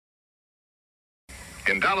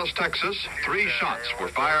In Dallas, Texas, 3 shots were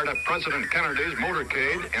fired at President Kennedy's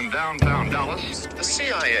motorcade in downtown Dallas. The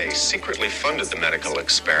CIA secretly funded the medical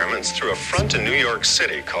experiments through a front in New York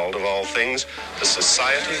City called, of all things, the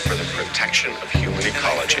Society for the Protection of Human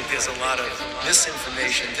Ecology. There's a lot of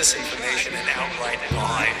misinformation, disinformation, and outright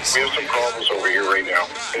lies. We have some problems over here right now,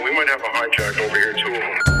 and we might have a hijack over here too.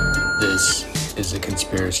 This is the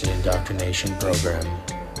Conspiracy Indoctrination Program,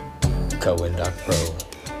 COINDOC-PRO.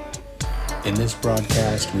 In this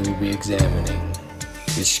broadcast, we will be examining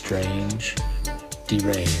the strange,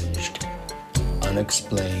 deranged,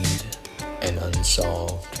 unexplained, and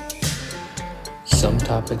unsolved. Some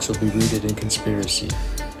topics will be rooted in conspiracy,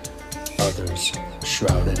 others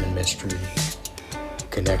shrouded in mystery.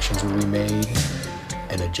 Connections will be made,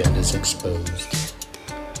 and agendas exposed.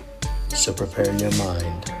 So prepare your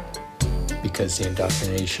mind, because the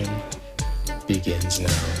indoctrination begins now.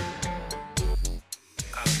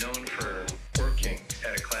 I'm known for working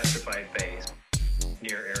at a classified base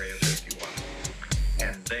near Area 51.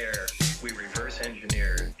 And there, we reverse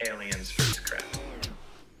engineered alien spacecraft.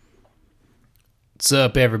 What's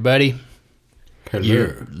up, everybody?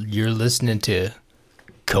 Hello. You're listening to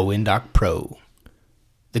COINDOC-PRO,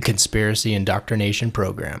 the Conspiracy Indoctrination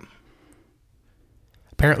Program.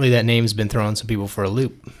 Apparently that name's been throwing some people for a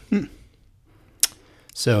loop.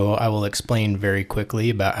 So I will explain very quickly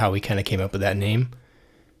about how we kind of came up with that name.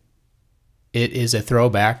 It is a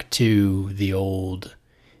throwback to the old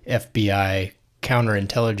FBI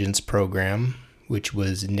counterintelligence program, which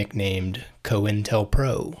was nicknamed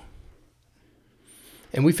COINTELPRO.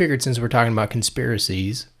 And we figured since we're talking about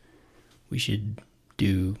conspiracies, we should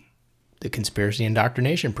do the Conspiracy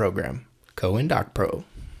Indoctrination Program, COINDOC-PRO.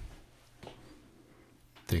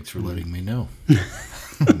 Thanks for letting me know.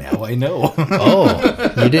 Now I know.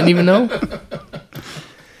 Oh, you didn't even know?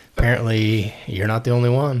 Apparently, you're not the only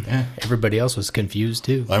one. Yeah. Everybody else was confused,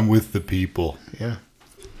 too. I'm with the people. Yeah.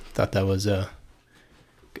 Thought that was, I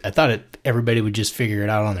thought everybody would just figure it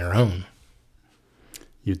out on their own.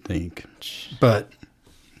 You'd think. But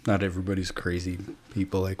not everybody's crazy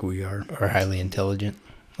people like we are. Or highly intelligent,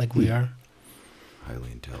 like we are.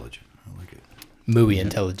 Highly intelligent. I like it. Muy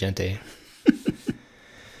intelligente.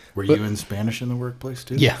 Were you in Spanish in the workplace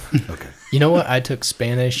too? Yeah. Okay. You know what? I took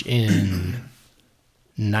Spanish in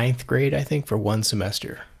 9th grade, I think, for one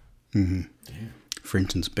semester. Mm-hmm.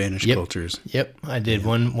 French and Spanish Yep. cultures. Yep. I did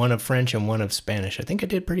one of French and one of Spanish. I think I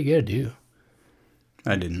did pretty good, too.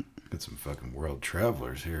 I didn't. Got some fucking world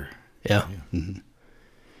travelers here. Yeah. Mm-hmm.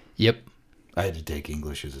 Yep. I had to take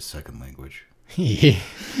English as a second language.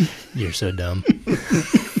 You're so dumb.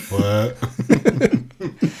 What?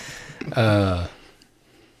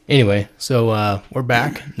 Anyway, so we're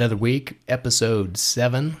back another week, episode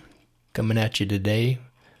 7 coming at you today.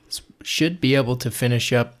 Should be able to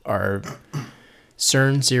finish up our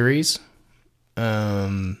CERN series.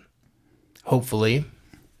 Hopefully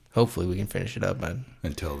we can finish it up.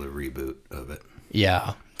 Until the reboot of it.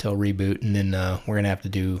 Yeah, until reboot, and then we're gonna have to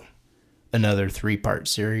do another 3-part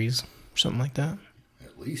series, something like that.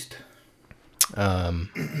 At least. So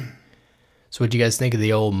what'd you guys think of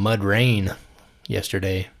the old mud rain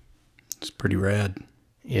yesterday? It's pretty rad.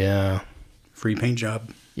 Yeah. Free paint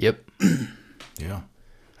job. Yep. Yeah.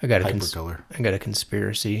 I got Hypercolor. I got a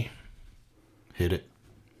conspiracy. Hit it.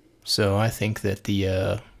 So I think that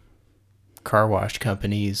the car wash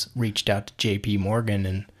companies reached out to JP Morgan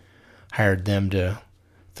and hired them to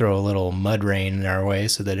throw a little mud rain in our way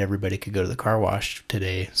so that everybody could go to the car wash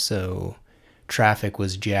today. So traffic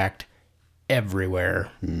was jacked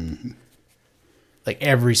everywhere. Mm-hmm. Like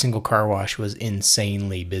every single car wash was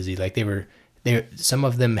insanely busy. Like some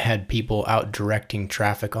of them had people out directing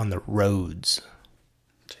traffic on the roads.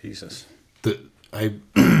 Jesus.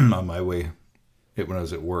 On my way, when I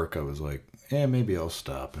was at work, I was like, maybe I'll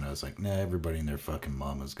stop. And I was like, nah, everybody and their fucking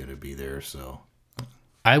mama's going to be there, so.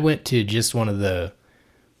 I went to just one of the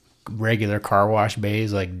regular car wash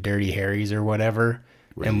bays, like Dirty Harry's or whatever.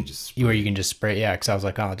 Where you can just spray. Yeah, because I was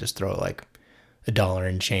like, I'll just throw like $1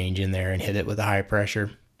 and change in there and hit it with a high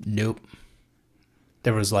pressure. Nope.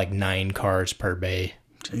 There was like 9 cars per bay.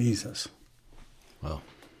 Jesus. Well.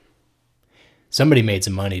 Somebody made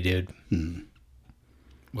some money, dude. Mm.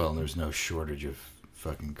 Well, there's no shortage of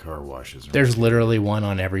fucking car washes. There's literally one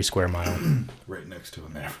on every square mile. Right next to a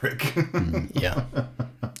Maverick. Yeah.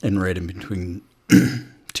 And right in between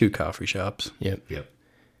 2 coffee shops. Yep.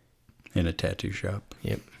 And a tattoo shop.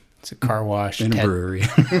 Yep. It's a car wash. And a brewery.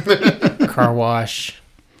 Car wash,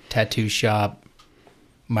 tattoo shop,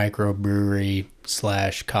 microbrewery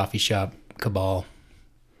 / coffee shop cabal.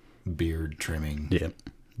 Beard trimming. Yeah.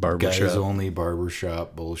 Barbershop. Guys only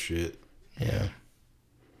barbershop bullshit. Yeah.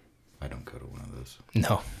 I don't cuddle one of those.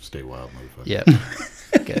 No. Stay wild, motherfucker. Yep.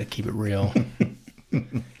 Gotta keep it real.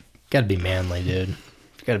 Gotta be manly, dude.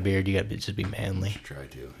 If you got a beard, you gotta just be manly. Try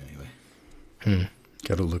to, anyway.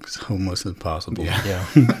 Gotta look as homeless as possible. Yeah.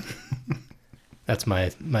 That's my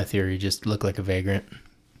theory. Just look like a vagrant.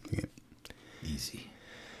 Yeah. Easy.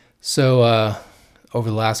 So, over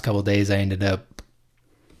the last couple of days, I ended up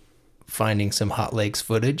finding some Hot Lakes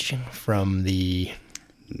footage from the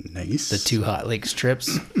Nice. 2 Hot Lakes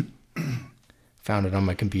trips. Found it on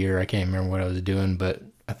my computer. I can't remember what I was doing, but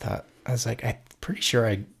I was like, I'm pretty sure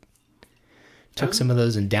I took some of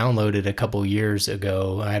those and downloaded a couple years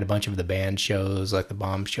ago. I had a bunch of the band shows, like the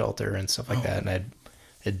Bomb Shelter and stuff like that, and I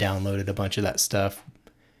had downloaded a bunch of that stuff.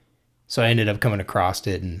 So I ended up coming across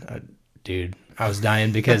it, and dude, I was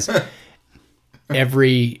dying because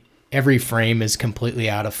every frame is completely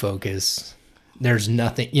out of focus. There's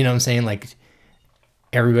nothing, you know what I'm saying? Like,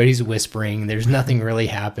 everybody's whispering. There's nothing really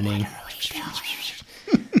happening.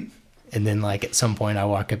 And then, like, at some point, I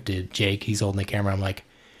walk up to Jake. He's holding the camera. I'm like,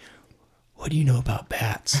 what do you know about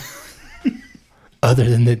bats? Other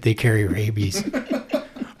than that they carry rabies.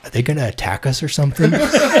 Are they going to attack us or something?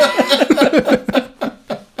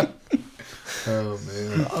 Oh,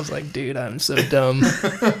 man. I was like, dude, I'm so dumb.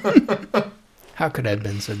 How could I have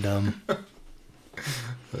been so dumb?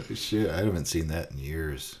 Oh, shit, I haven't seen that in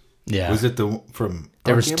years. Yeah. Was it from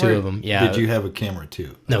There our was camera? 2 of them, yeah. Did you have a camera,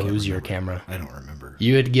 too? No, I it can't was your remember. camera. I don't remember.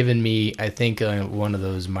 You had given me, I think, one of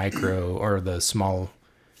those micro or the small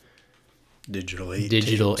Digital 8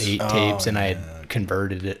 tapes, and I had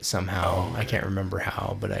converted it somehow. I can't remember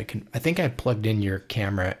how, but I think I plugged in your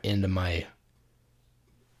camera into my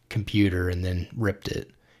computer and then ripped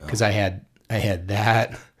it because I had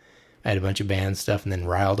that. I had a bunch of band stuff, and then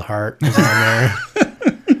Riled Heart was on there.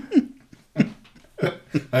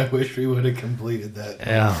 I wish we would have completed that,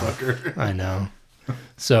 Yeah. motherfucker. I know.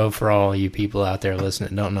 So for all you people out there listening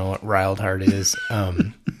that don't know what Riled Heart is,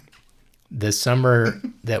 this summer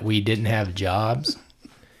that we didn't have jobs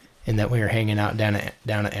and that we were hanging out down at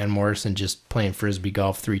Ann Morris and just playing Frisbee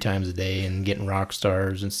golf 3 times a day and getting rock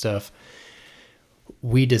stars and stuff,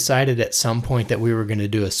 we decided at some point that we were going to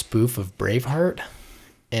do a spoof of Braveheart.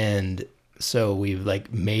 And so we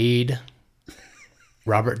like made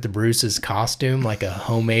Robert the Bruce's costume, like a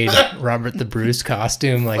homemade Robert the Bruce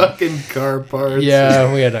costume, like Fucking car parts.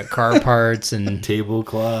 yeah, we had car parts and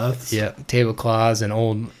Tablecloths. yeah, tablecloths and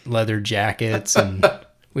old leather jackets, and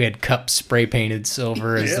we had cups spray painted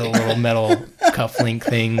silver as the little metal cufflink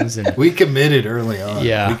things, and We committed early on.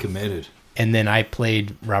 Yeah. We committed. and then I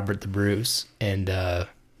played Robert the Bruce, and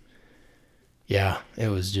yeah, it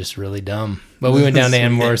was just really dumb. But we went down to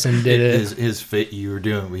Ann Morris and did it. His fake you were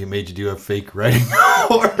doing. We made you do a fake riding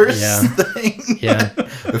horse Yeah. thing. Yeah.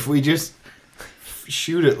 If we just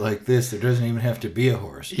shoot it like this, there doesn't even have to be a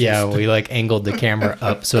horse. Yeah, Just- we like angled the camera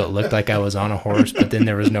up so it looked like I was on a horse, but then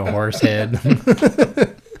there was no horse head.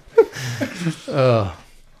 Oh,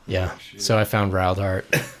 yeah. So I found Riled Heart.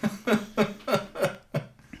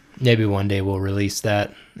 Maybe one day we'll release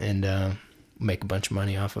that and make a bunch of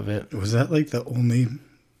money off of it. Was that like the only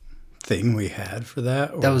thing we had for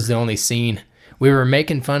that? That was the only scene. We were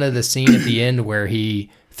making fun of the scene at the end where he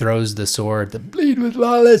throws the sword, the bleed with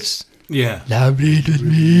Wallace. Yeah. Now bleed with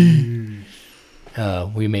me.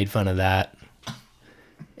 We made fun of that.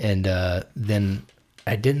 And then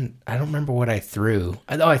I don't remember what I threw.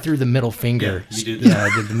 I threw the middle finger. Yeah, you did Yeah,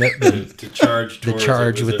 I did the To charge the towards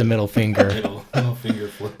charge it was with the a middle finger. middle finger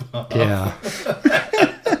flip off. Yeah.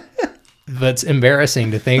 What's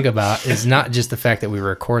embarrassing to think about is not just the fact that we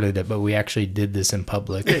recorded it, but we actually did this in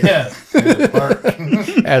public Yeah. In the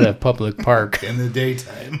park. at a public park. In the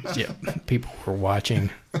daytime. Yeah, people were watching.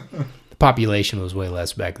 The population was way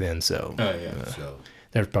less back then, so Oh, yeah. So,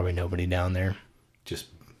 there was probably nobody down there. just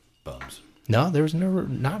bums. No, there was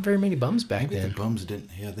not very many bums back Maybe then. the bums didn't.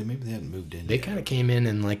 Yeah, maybe they hadn't moved in. They yet. kind of came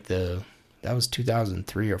in like that was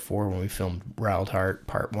 2003 or 4 when we filmed Riled Heart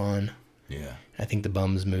Part 1. Yeah. I think the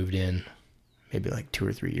bums moved in maybe like 2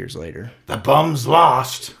 or 3 years later. The bums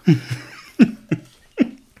lost. They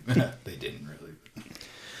didn't really.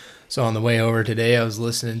 So on the way over today, I was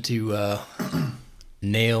listening to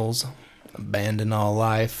Nails, Abandon All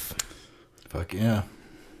Life. Fuck yeah.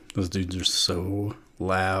 Those dudes are so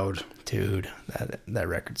loud. Dude, that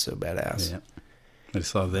record's so badass. Yeah. I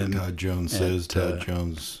saw them. God Jones says, Todd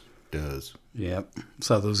Jones does. Yep.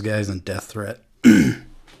 Saw those guys in Death Threat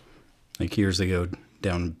like years ago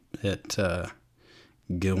down at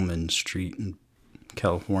Gilman Street in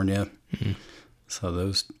California. Mm-hmm. Saw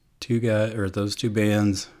those two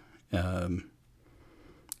bands,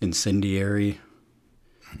 Incendiary,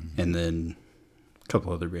 and then a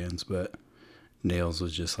couple other bands, but Nails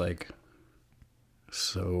was just like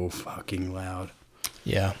so fucking loud.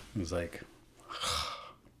 Yeah. It was like,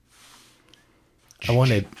 I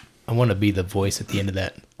want to be the voice at the end of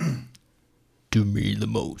that. To me the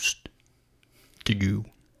most. To you,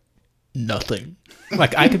 nothing.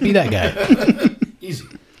 Like, I could be that guy. Easy.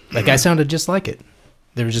 Like, I sounded just like it.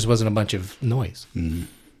 There just wasn't a bunch of noise. mm-hmm.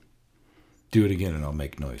 Do it again and I'll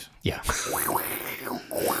make noise. Yeah.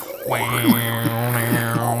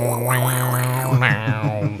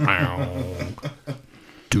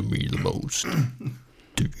 To me the most.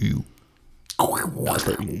 To you,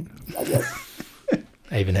 nothing.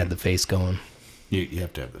 I even had the face going. You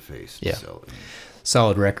have to have the face to Yeah. sell it.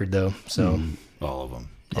 Solid record, though. So, All of them.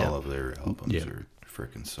 Yeah. All of their albums Yeah. are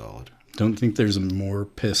freaking solid. Don't think there's a more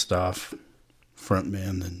pissed off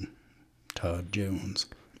frontman than Todd Jones.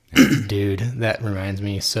 dude, that reminds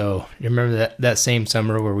me. So, you remember that same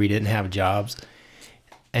summer where we didn't have jobs?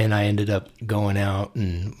 And I ended up going out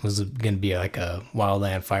and was going to be like a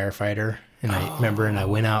wildland firefighter. And I remember, and I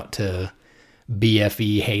went out to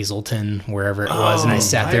BFE Hazleton, wherever it was, and I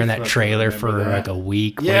sat there in that fucking trailer for remember that. like a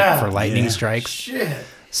week Yeah. waiting for lightning Yeah. strikes. Shit.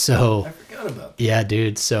 So, I forgot about that. yeah,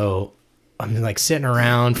 dude. So I'm like sitting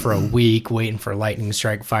around for a week waiting for lightning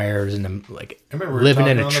strike fires, and I'm like I remember we were living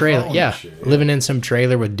in talking a on the trailer. phone and Yeah, shit, yeah. living in some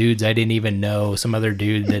trailer with dudes I didn't even know, some other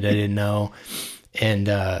dude that I didn't know. And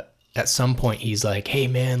at some point, he's like, "Hey,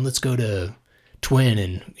 man, let's go to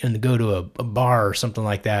Twin and go to a bar or something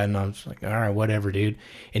like that." And I was like, "All right, whatever, dude."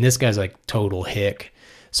 And this guy's like total hick.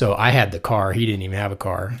 So I had the car. He didn't even have a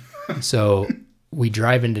car. So we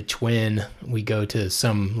drive into Twin. We go to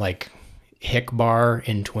some like hick bar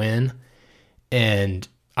in Twin. And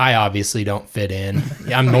I obviously don't fit in.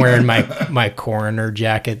 I'm wearing my coroner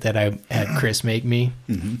jacket that I had Chris make me.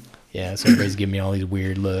 Mm-hmm. Yeah, so everybody's giving me all these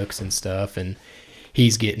weird looks and stuff. And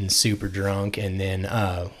he's getting super drunk. And then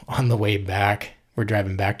on the way back, we're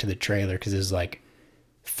driving back to the trailer because it was like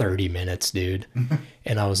 30 minutes, dude.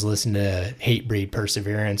 And I was listening to Hatebreed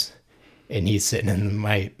Perseverance. And he's sitting in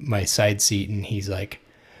my side seat. And he's like,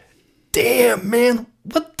 "Damn, man,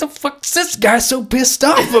 what the fuck's this guy so pissed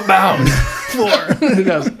off about?"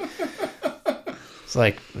 It's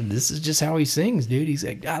like, this is just how he sings, dude. He's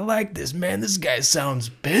like, "I like this, man. This guy sounds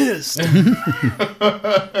pissed."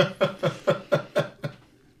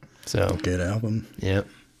 So, Good album. yep.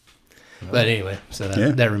 But anyway, so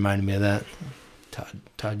that reminded me of that.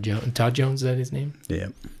 Todd Jones, is that his name? Yeah.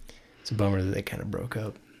 It's a bummer that they kind of broke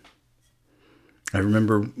up. I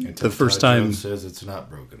remember Until the first Todd time. Jones says it's not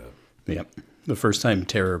broken up. Yep. The first time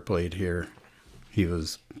Terror played here, he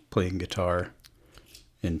was playing guitar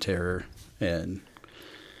in Terror, and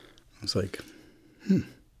I was like,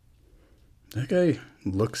 that guy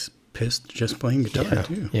looks pissed just playing guitar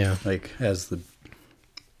too. Yeah. Like has the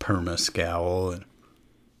perma scowl and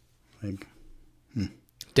like,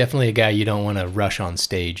 Definitely a guy you don't want to rush on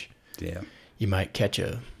stage. yeah. You might catch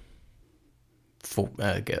a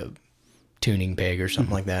tuning peg or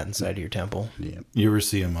something like that inside of your temple. Yeah. You ever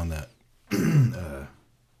see him on that?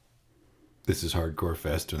 This is Hardcore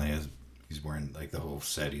Fest, and he's wearing like the whole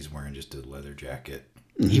set. He's wearing just a leather jacket.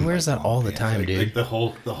 He wears that all the Pants, time, like, dude. Like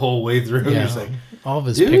the whole way through. Yeah. It's like, All of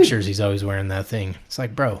his Dude. pictures, he's always wearing that thing. It's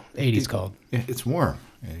like, bro, 80s called. yeah, it's warm.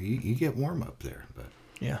 Yeah, you get warm up there, but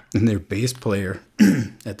Yeah. And their bass player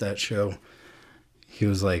at that show, he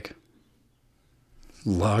was like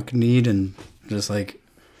lock-kneed and just like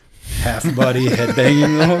half body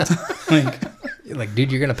headbanging the whole time. Like, You're like,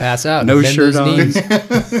 dude, you're going to pass out. no Bend shirt those on.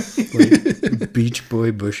 knees. Like, Beach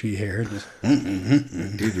Boy bushy hair. Just,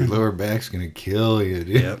 dude, your lower back's gonna kill you,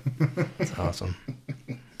 dude. yep. That's awesome.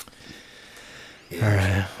 All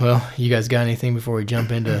right. Well, you guys got anything before we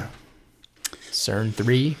jump into CERN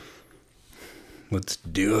 3? Let's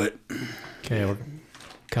do it. Okay, we're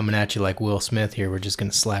coming at you like Will Smith here. We're just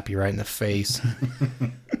going to slap you right in the face.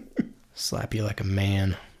 Slap you like a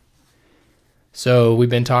man. So we've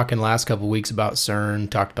been talking the last couple of weeks about CERN,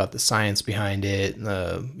 talked about the science behind it,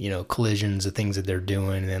 collisions, the things that they're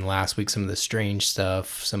doing, and then last week some of the strange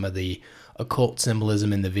stuff, some of the occult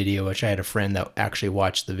symbolism in the video, which I had a friend that actually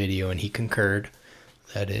watched the video and he concurred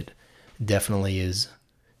that it definitely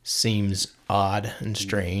seems odd and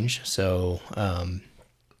strange. So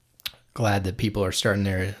glad that people are starting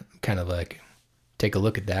to kind of like take a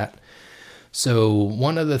look at that. So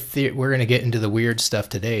one of the we're going to get into the weird stuff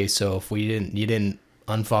today. So if you didn't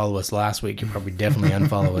unfollow us last week, you probably definitely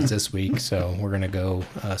unfollow us this week. So we're going to go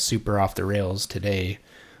super off the rails today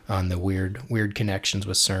on the weird connections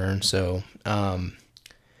with CERN. So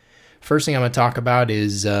first thing I'm going to talk about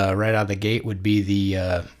is right out of the gate would be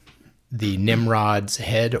the Nimrod's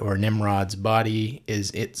head or Nimrod's body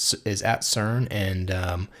is at CERN,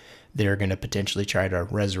 and they're going to potentially try to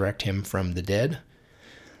resurrect him from the dead.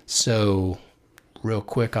 So, real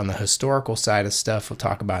quick on the historical side of stuff, we'll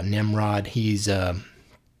talk about Nimrod. He's an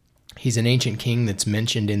ancient king that's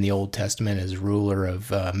mentioned in the Old Testament as ruler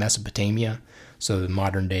of Mesopotamia, so the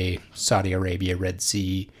modern day Saudi Arabia, Red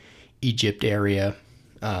Sea, Egypt area.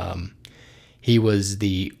 He was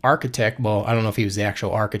the architect. Well, I don't know if he was the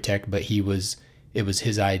actual architect, but it was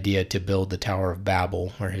his idea to build the Tower of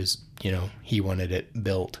Babel, or he wanted it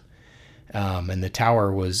built. And the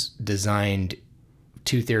tower was designed,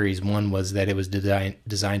 two theories. One was that it was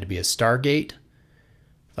designed to be a stargate,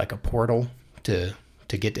 like a portal to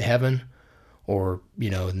get to heaven, or,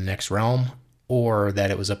 in the next realm, or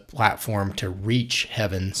that it was a platform to reach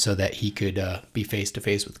heaven so that he could be face to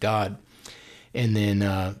face with God. And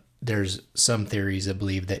then there's some theories that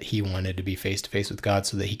believe that he wanted to be face to face with God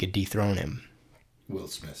so that he could dethrone him. Will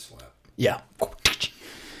Smith slap. Yeah.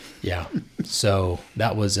 Yeah. So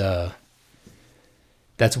that was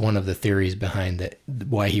that's one of the theories behind that,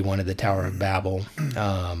 why he wanted the Tower of Babel.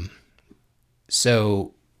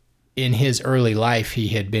 So in his early life, he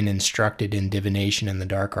had been instructed in divination and the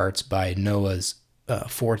dark arts by Noah's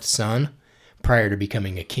fourth son prior to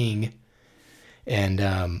becoming a king.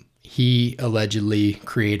 And he allegedly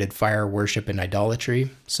created fire worship and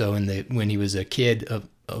idolatry. So when he was a kid,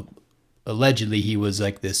 allegedly he was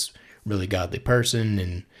like this really godly person.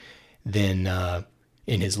 And then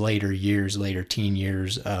in his later teen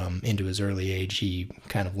years, into his early age, he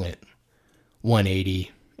kind of went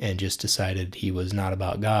 180 and just decided he was not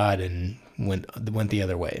about God and went the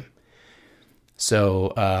other way.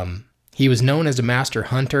 So he was known as a master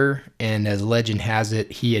hunter, and as legend has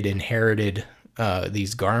it, he had inherited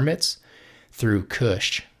these garments through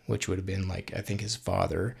Cush, which would have been like, I think, his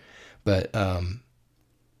father, but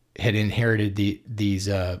had inherited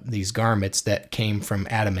these garments that came from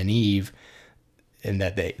Adam and Eve, and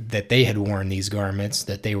that they had worn these garments,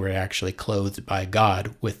 that they were actually clothed by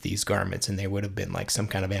God with these garments, and they would have been like some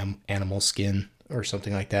kind of animal skin or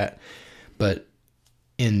something like that. But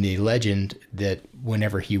in the legend, that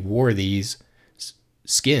whenever he wore these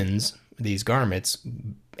skins, these garments,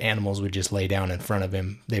 animals would just lay down in front of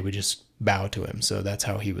him. They would just bow to him. So that's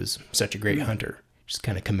how he was such a great hunter. Just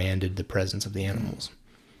kind of commanded the presence of the animals.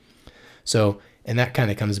 So, and that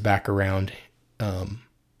kind of comes back around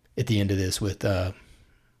at the end of this with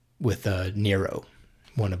Nero,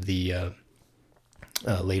 one of the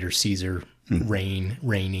later Caesar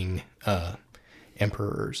reigning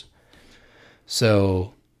emperors.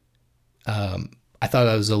 So I thought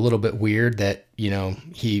that was a little bit weird that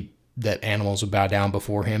that animals would bow down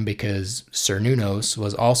before him, because Cernunnos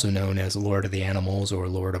was also known as Lord of the Animals or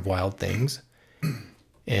Lord of Wild Things.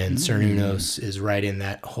 And Cernunnos is right in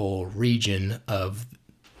that whole region of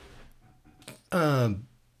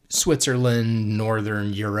Switzerland,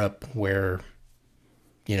 Northern Europe, where,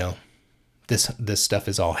 this stuff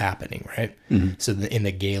is all happening, right? Mm-hmm. So in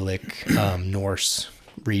the Gaelic Norse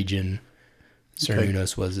region,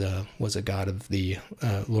 Cernunnos was a god of the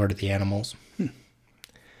Lord of the Animals.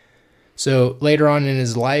 So later on in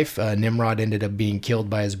his life, Nimrod ended up being killed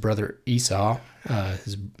by his brother Esau.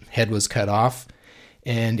 His head was cut off,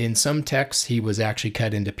 and in some texts he was actually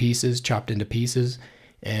chopped into pieces.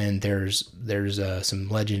 And there's some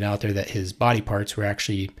legend out there that his body parts were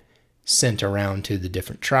actually sent around to the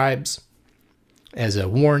different tribes as a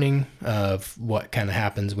warning of what kind of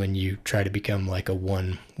happens when you try to become like a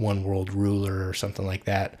one world ruler or something like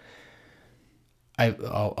that.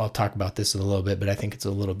 I'll talk about this in a little bit, but I think it's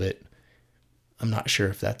a little bit, I'm not sure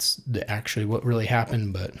if that's actually what really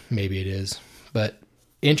happened, but maybe it is. But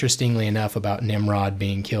interestingly enough about Nimrod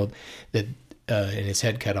being killed and his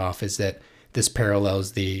head cut off is that this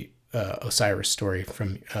parallels the Osiris story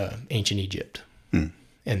from ancient Egypt.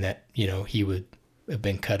 And that, he would have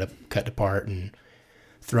been cut apart and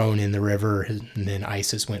thrown in the river, and then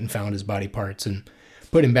Isis went and found his body parts and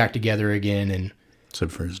put him back together again. And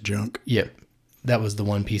except for his junk. Yep. That was the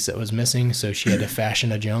one piece that was missing. So she had to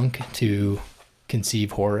fashion a junk to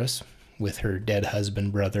conceive Horus with her dead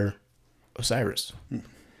husband brother Osiris.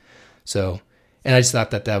 So, and I just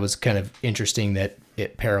thought that was kind of interesting that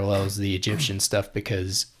it parallels the Egyptian stuff,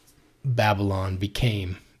 because Babylon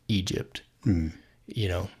became Egypt,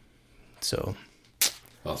 so.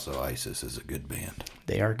 Also, ISIS is a good band.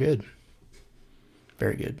 They are good.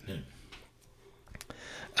 Very good.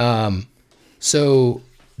 Yeah. So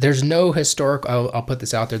there's no historical, I'll put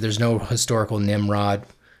this out there, there's no historical Nimrod.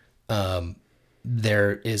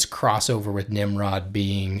 There is crossover with Nimrod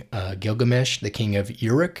being Gilgamesh, the king of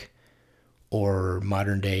Uruk, or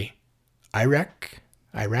modern day Iraq.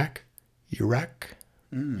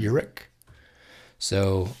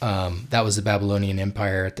 So that was the Babylonian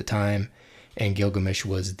Empire at the time. and Gilgamesh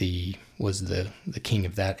was the king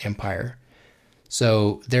of that empire.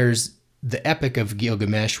 So there's the Epic of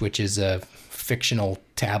Gilgamesh, which is a fictional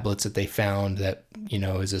tablets that they found that,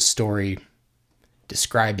 is a story,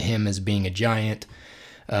 describe him as being a giant.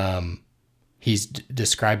 He's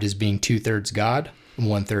described as being 2/3 God,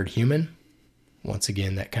 1/3 human. Once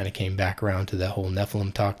again, that kind of came back around to that whole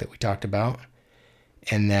Nephilim talk that we talked about.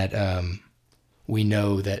 And that we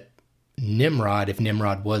know that Nimrod, if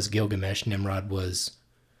Nimrod was Gilgamesh, Nimrod was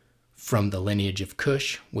from the lineage of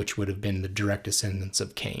Cush, which would have been the direct descendants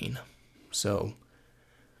of Cain. So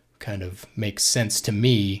kind of makes sense to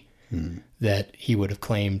me that he would have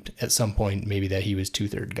claimed at some point maybe that he was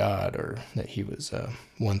 2/3 God, or that he was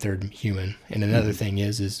 1/3 human. And another thing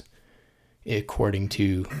is according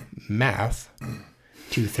to math,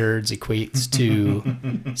 2/3 equates to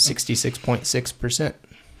 66.6%.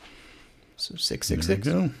 So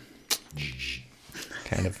 666.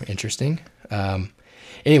 Kind of interesting.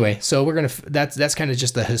 Anyway, so we're that's kind of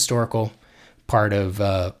just the historical part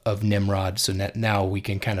of Nimrod. So now we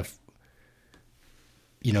can kind of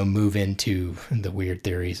move into the weird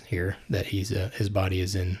theories here that his body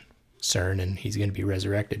is in CERN and he's going to be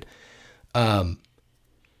resurrected.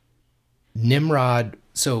 Nimrod.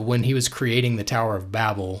 So when he was creating the Tower of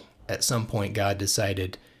Babel, at some point God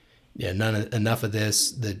decided, enough of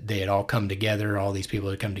this. That they had all come together. All these people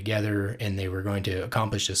had come together, and they were going to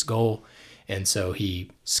accomplish this goal. And so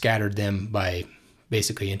he scattered them by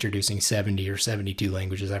basically introducing 70 or 72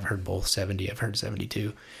 languages. I've heard both 70. I've heard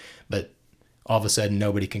 72. But all of a sudden,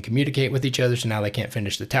 nobody can communicate with each other, so now they can't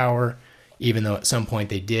finish the tower, even though at some point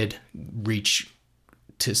they did reach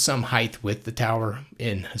to some height with the tower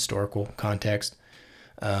in historical context.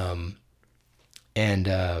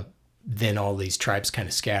 Then all these tribes kind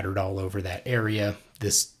of scattered all over that area.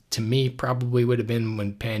 This, to me, probably would have been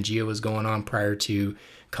when Pangea was going on, prior to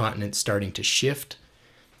continents starting to shift.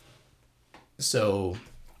 So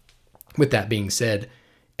with that being said,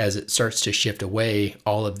 as it starts to shift away,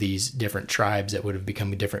 all of these different tribes that would have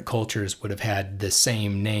become different cultures would have had the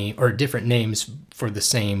same name, or different names for the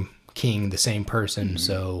same king, the same person. Mm-hmm.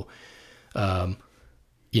 So,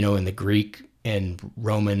 in the Greek and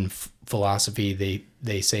Roman philosophy,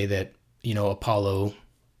 they say that, Apollo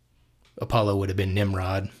would have been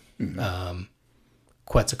Nimrod. Mm-hmm.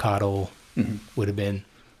 Quetzalcoatl would have been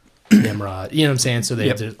Nimrod. You know what I'm saying? So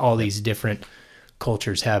there's all these different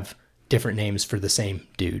cultures have different names for the same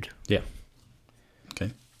dude. Yeah.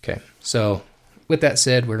 Okay. So with that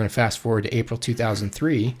said, we're going to fast forward to April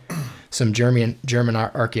 2003. Some German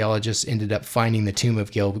archaeologists ended up finding the tomb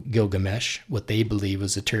of Gilgamesh, what they believe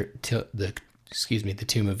was the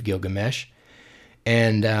tomb of Gilgamesh.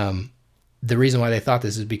 And the reason why they thought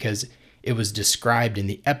this is because it was described in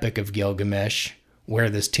the Epic of Gilgamesh where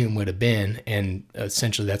this tomb would have been, and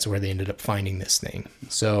essentially that's where they ended up finding this thing.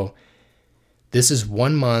 So this is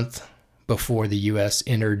 1 month before the U.S.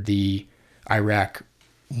 entered the Iraq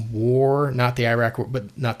war, not the Iraq war,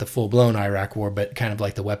 but not the full-blown Iraq war, but kind of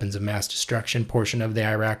like the weapons of mass destruction portion of the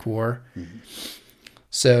Iraq war. Mm-hmm.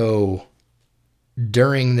 So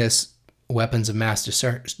during this weapons of mass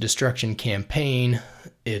destruction campaign,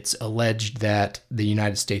 it's alleged that the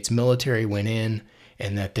United States military went in,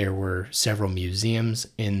 and that there were several museums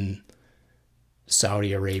in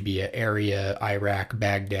Saudi Arabia area, Iraq,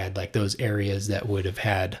 Baghdad, like those areas that would have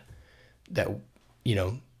had that,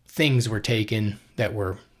 things were taken that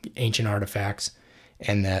were ancient artifacts,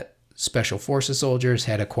 and that special forces soldiers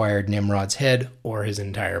had acquired Nimrod's head or his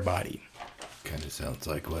entire body. Kind of sounds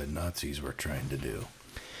like what Nazis were trying to do.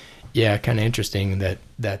 Yeah, kind of interesting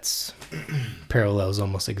that's parallels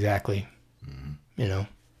almost exactly,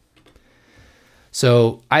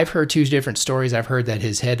 So I've heard two different stories. I've heard that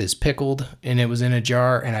his head is pickled and it was in a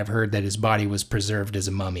jar, and I've heard that his body was preserved as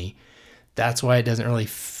a mummy. That's why it doesn't really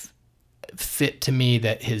fit to me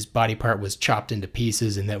that his body part was chopped into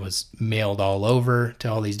pieces and that was mailed all over to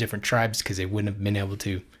all these different tribes, because they wouldn't have been able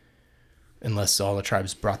to, unless all the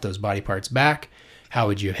tribes brought those body parts back. How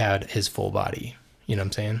would you have had his full body? You know what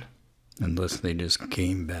I'm saying? Unless they just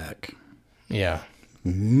came back. Yeah.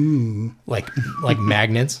 Ooh. Like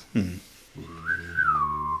magnets.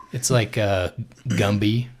 It's like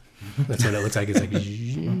Gumby. That's what it looks like. It's like it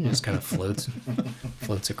just kind of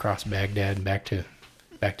floats across Baghdad and back to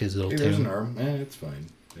his little tomb. There's an arm. It's fine.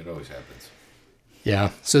 It always happens.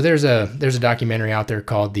 Yeah. So there's a documentary out there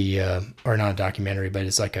called or not a documentary, but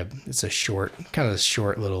it's a short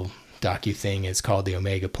little docu thing. It's called The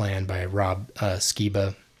Omega Plan by Rob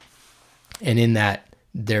Skiba. And in that,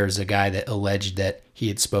 there's a guy that alleged that he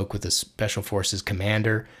had spoke with a special forces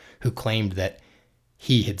commander who claimed that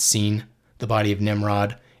he had seen the body of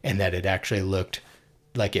Nimrod and that it actually looked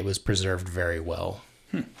like it was preserved very well.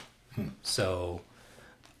 So,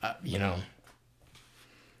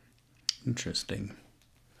 Interesting.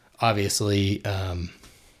 obviously,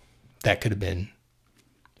 that could have been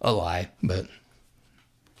a lie, but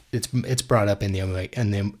it's brought up in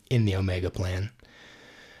the Omega plan.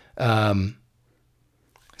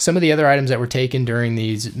 Some of the other items that were taken during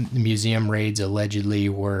these museum raids allegedly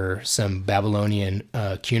were some Babylonian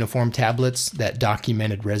cuneiform tablets that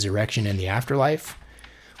documented resurrection and the afterlife,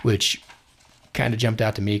 which kind of jumped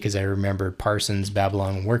out to me because I remembered Parsons'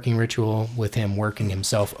 Babylon working ritual with him working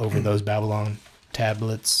himself over those Babylon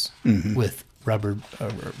tablets with Ron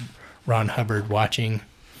Hubbard watching.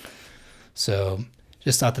 So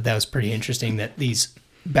just thought that was pretty interesting that these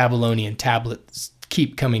Babylonian tablets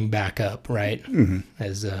keep coming back up, right?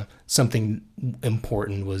 As something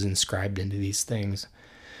important was inscribed into these things.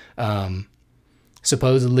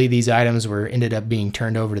 Supposedly these items ended up being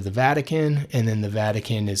turned over to the Vatican, and then the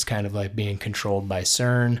Vatican is kind of like being controlled by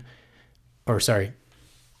CERN. CERN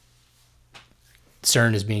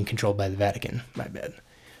is being controlled by the Vatican, my bad.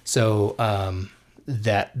 So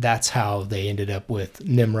that's how they ended up with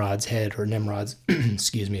Nimrod's head, or Nimrod's,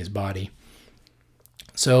 his body.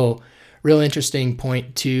 So real interesting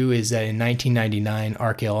point too is that in 1999,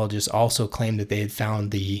 archaeologists also claimed that they had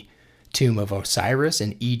found the tomb of Osiris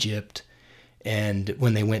in Egypt. And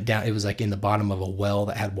when they went down, it was like in the bottom of a well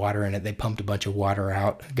that had water in it. They pumped a bunch of water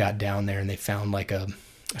out, got down there, and they found like a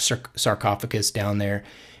sarcophagus down there,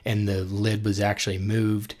 and the lid was actually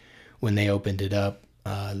moved when they opened it up.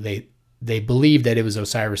 They believed that it was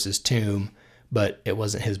Osiris's tomb, but it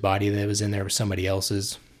wasn't his body that was in there, it was somebody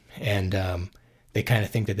else's. And they kind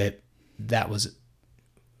of think that was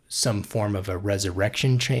some form of a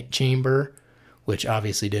resurrection chamber, which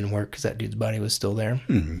obviously didn't work because that dude's body was still there.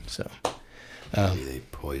 So Maybe they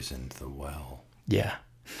poisoned the well. yeah,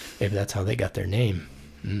 maybe that's how they got their name.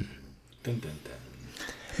 Dun, dun, dun.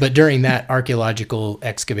 But during that archaeological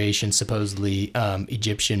excavation, supposedly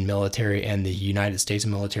Egyptian military and the United States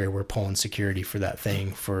military were pulling security for that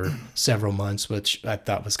thing for several months, which I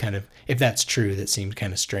thought was kind of, if that's true, that seemed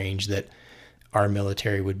kind of strange that our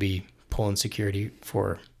military would be pulling security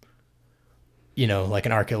for, like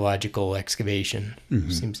an archaeological excavation.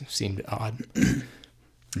 Seemed odd.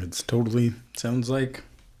 It's totally sounds like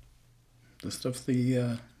the stuff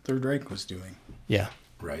the Third Reich was doing. Yeah.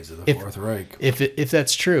 Rise of the Fourth Reich. If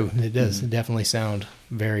that's true, it does. It definitely sound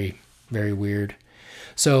very, very weird.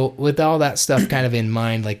 So with all that stuff kind of in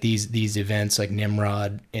mind, like these events like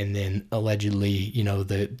Nimrod, and then allegedly,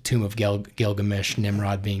 the tomb of Gilgamesh,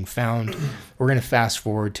 Nimrod being found, we're going to fast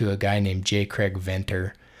forward to a guy named J. Craig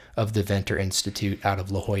Venter of the Venter Institute out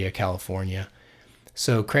of La Jolla, California.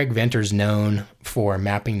 So Craig Venter's known for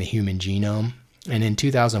mapping the human genome. And in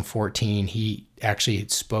 2014, he actually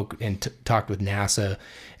spoke and talked with NASA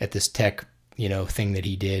at this tech, thing that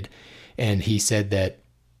he did. And he said that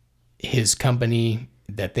his company,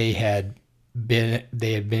 that they had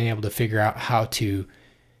been able to figure out how to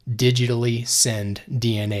digitally send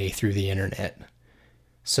DNA through the internet.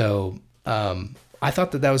 So I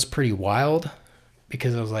thought that was pretty wild,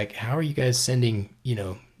 because I was like, how are you guys sending,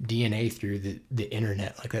 DNA through the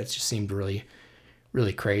internet? Like, that just seemed really,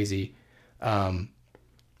 really crazy.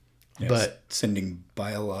 But sending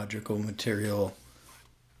biological material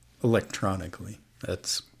electronically,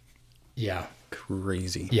 that's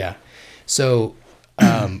crazy. Yeah. So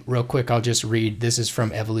real quick, I'll just read. This is from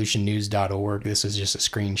evolutionnews.org. This is just a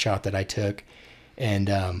screenshot that I took.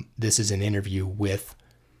 And this is an interview with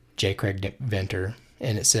J. Craig Venter.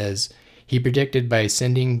 And it says, he predicted by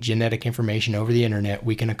sending genetic information over the internet,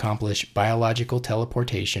 we can accomplish biological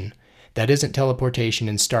teleportation. That isn't teleportation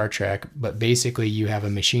in Star Trek, but basically you have a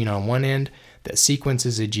machine on one end that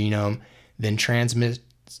sequences a genome, then transmits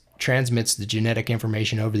the genetic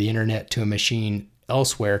information over the internet to a machine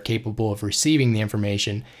elsewhere capable of receiving the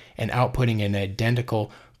information and outputting an identical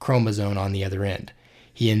chromosome on the other end.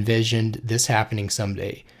 He envisioned this happening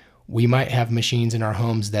someday. We might have machines in our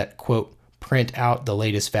homes that, quote, print out the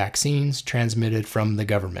latest vaccines transmitted from the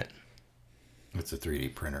government. It's a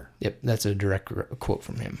 3D printer. Yep, that's a direct quote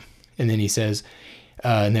from him. And then he says,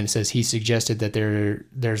 it says he suggested that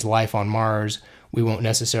there's life on Mars. We won't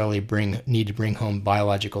necessarily need to bring home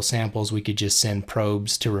biological samples. We could just send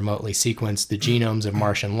probes to remotely sequence the genomes of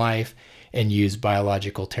Martian life and use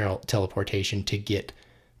biological teleportation to get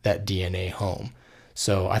that DNA home.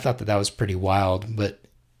 So I thought that was pretty wild. But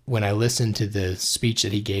when I listened to the speech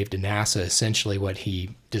that he gave to NASA, essentially what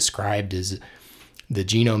he described is the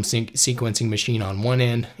genome sequencing machine on one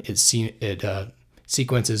end. It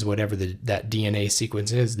sequences whatever that DNA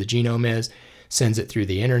sequence is, the genome is, sends it through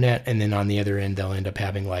the internet, and then on the other end they'll end up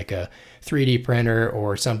having like a 3D printer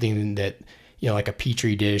or something that, like a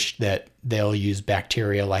petri dish that they'll use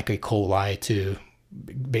bacteria like E. coli to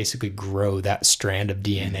basically grow that strand of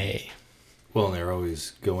DNA. Well, and they're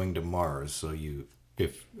always going to Mars, so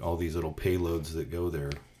if all these little payloads that go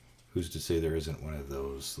there, who's to say there isn't one of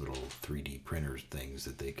those little 3D printer things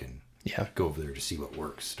that they can go over there to see what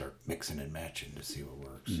works, start mixing and matching to see what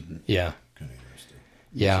works. Mm-hmm. Yeah. Kind of interesting.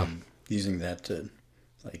 Yeah. Using that to,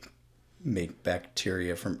 like, make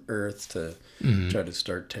bacteria from Earth to try to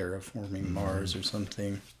start terraforming Mars or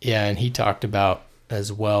something. Yeah, and he talked about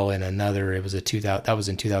as well in another, it was in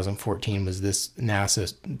 2014 was this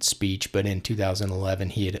NASA speech, but in 2011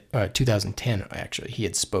 2010 actually, he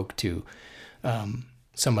had spoke to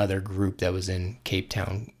some other group that was in Cape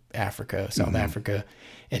Town, Africa, South Africa,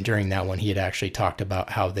 and during that one he had actually talked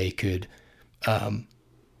about how they could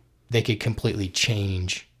completely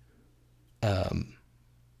change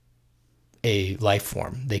a life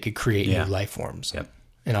form. They could create new life forms. Yep.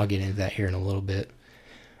 And I'll get into that here in a little bit.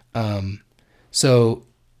 So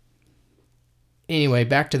anyway,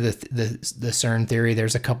 back to the CERN theory.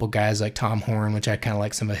 There's a couple guys like Tom Horn, which I kind of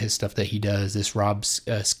like some of his stuff that he does. This Rob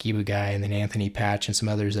Skiba guy, and then Anthony Patch and some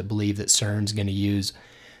others that believe that CERN's going to use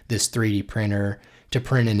this 3D printer to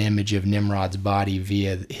print an image of Nimrod's body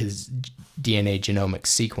via his DNA genomic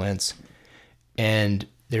sequence. And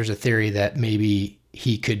there's a theory that maybe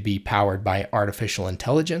he could be powered by artificial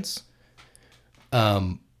intelligence,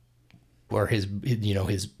 or his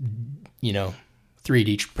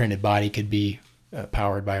 3D printed body could be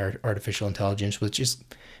powered by artificial intelligence, which is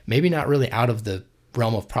maybe not really out of the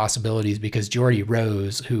realm of possibilities, because Jordy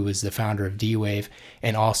Rose, who is the founder of D-Wave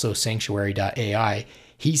and also Sanctuary.ai,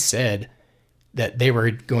 he said that they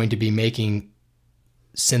were going to be making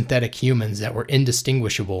synthetic humans that were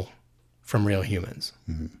indistinguishable from real humans.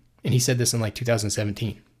 Mm-hmm. And he said this in like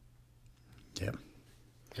 2017. Yep.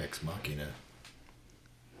 Ex Machina.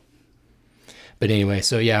 But anyway,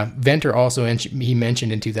 so yeah, Venter also, he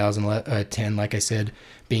mentioned in 2010, like I said,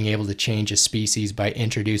 being able to change a species by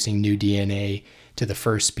introducing new DNA to the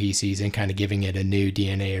first species and kind of giving it a new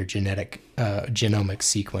DNA or genomic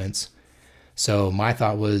sequence. So my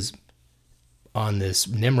thought was on this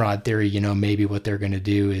Nimrod theory, maybe what they're going to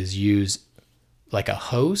do is use like a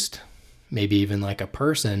host, maybe even like a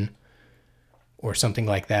person or something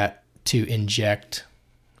like that, to inject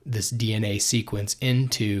this DNA sequence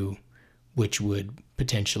into, which would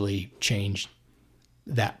potentially change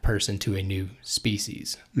that person to a new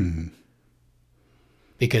species. Mm-hmm.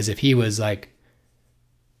 Because if he was like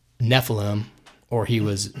Nephilim, or he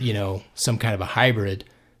was, some kind of a hybrid,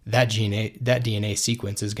 that DNA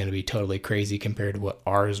sequence is going to be totally crazy compared to what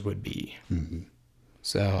ours would be. Mm-hmm.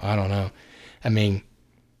 So I don't know. I mean,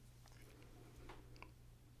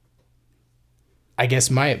 I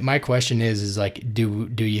guess my question is like,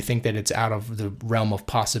 do you think that it's out of the realm of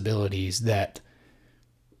possibilities that,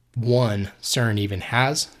 one, CERN even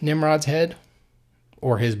has Nimrod's head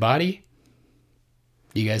or his body?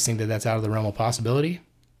 Do you guys think that that's out of the realm of possibility?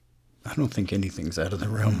 I don't think anything's out of the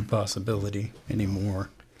realm of possibility anymore.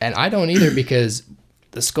 And I don't either, because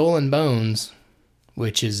the Skull and Bones,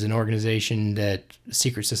 which is an organization,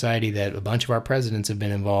 secret society that a bunch of our presidents have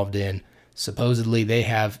been involved in, supposedly they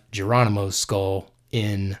have Geronimo's skull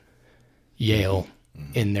in Yale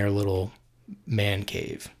in their little man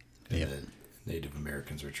cave. Yeah. Native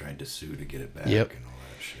Americans are trying to sue to get it back. Yep. And all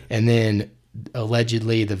that shit. And then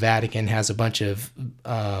allegedly the Vatican has a bunch of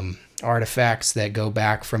artifacts that go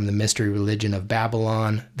back from the mystery religion of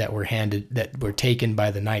Babylon that were taken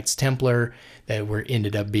by the Knights Templar, that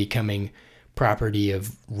ended up becoming property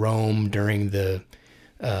of Rome during that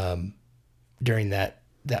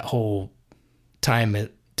whole time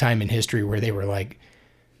in history where they were like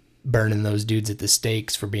burning those dudes at the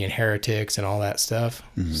stakes for being heretics and all that stuff.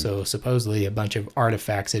 Mm-hmm. So supposedly a bunch of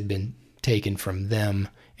artifacts had been taken from them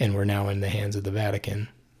and were now in the hands of the Vatican.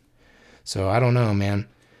 So I don't know, man.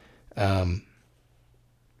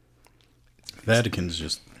 Vatican's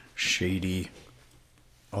just shady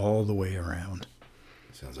all the way around.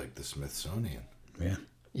 Sounds like the Smithsonian. Yeah.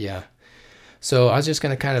 Yeah. So I was just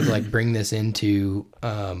going to kind of like bring this into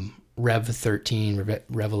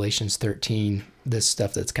Revelations 13, this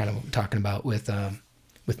stuff that's kind of talking about with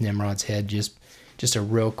Nimrod's head. Just a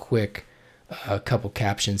real quick couple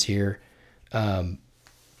captions here.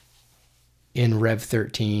 In Rev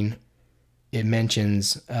 13, it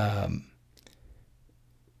mentions the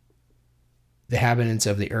inhabitants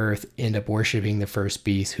of the earth end up worshiping the first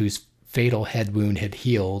beast, whose fatal head wound had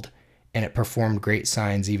healed, and it performed great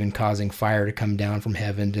signs, even causing fire to come down from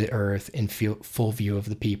heaven to earth in full view of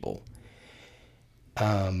the people.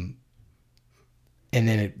 And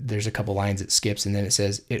then there's a couple lines it skips, and then it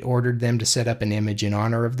says, it ordered them to set up an image in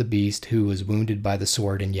honor of the beast who was wounded by the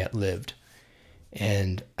sword and yet lived.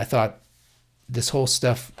 And I thought this whole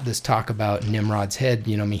stuff, this talk about Nimrod's head,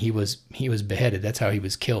 you know, I mean, he was beheaded. That's how he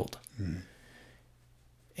was killed.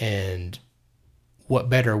 And what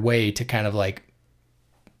better way to kind of like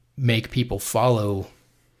make people follow,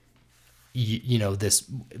 you know, this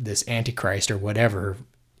Antichrist or whatever,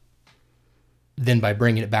 than by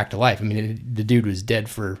bringing it back to life. I mean, the dude was dead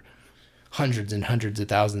for hundreds and hundreds of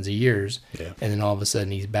thousands of years. Yeah. And then all of a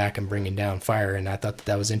sudden he's back and bringing down fire. And I thought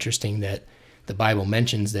that was interesting that the Bible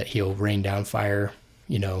mentions that he'll rain down fire,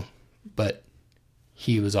 you know, but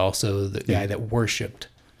he was also the guy that worshiped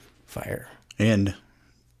fire. And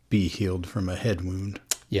be healed from a head wound.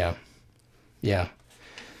 Yeah. Yeah.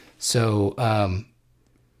 So,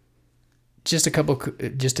 just to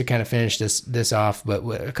kind of finish this off, but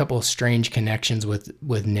a couple of strange connections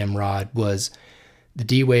with Nimrod was the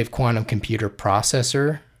D-Wave quantum computer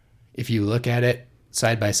processor. If you look at it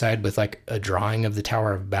side by side with like a drawing of the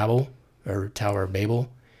Tower of Babel,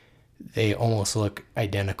 they almost look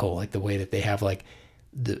identical, like the way that they have like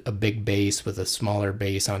a big base with a smaller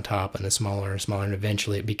base on top and a smaller and smaller, and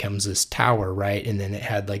eventually it becomes this tower, right? And then it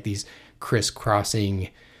had like these crisscrossing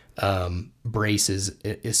braces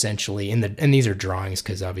essentially, and these are drawings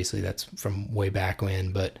because obviously that's from way back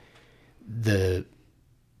when, but the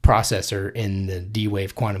processor in the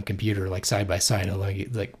D-Wave quantum computer, like side by side,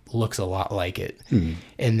 like looks a lot like it.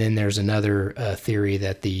 And then there's another theory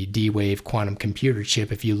that the D-Wave quantum computer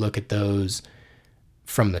chip, if you look at those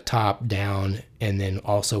from the top down, and then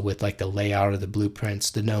also with like the layout of the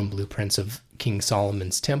blueprints, the known blueprints of King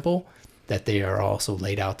Solomon's temple, that they are also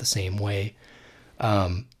laid out the same way.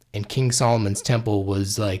 And King Solomon's temple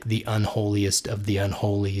was like the unholiest of the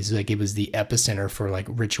unholies. Like it was the epicenter for like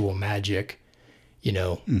ritual magic, you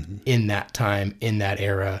know, in that time, in that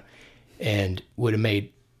era. And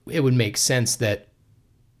it would make sense that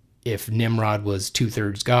if Nimrod was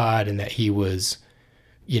 2/3 God and that he was,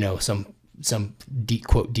 you know, some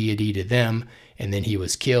quote deity to them, and then he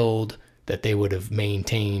was killed, that they would have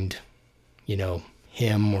maintained, you know,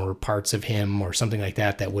 him or parts of him or something like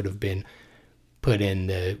that would have been put in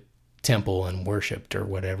the temple and worshipped or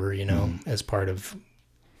whatever, you know, as part of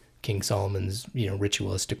King Solomon's, you know,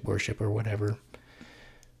 ritualistic worship or whatever.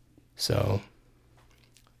 So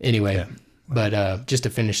anyway, but just to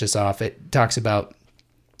finish this off, it talks about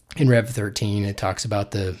in Rev 13, it talks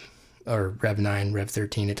about Rev 9, Rev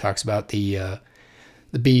 13, it talks about the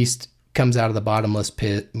beast comes out of the bottomless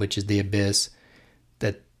pit, which is the abyss,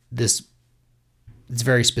 that this, it's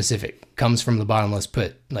very specific, comes from the bottomless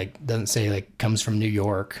pit, like doesn't say like comes from New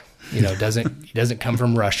York, you know, doesn't come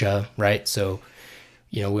from Russia, right? So,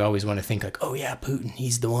 you know, we always want to think like, oh yeah, Putin,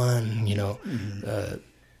 he's the one, you know,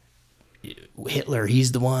 Hitler,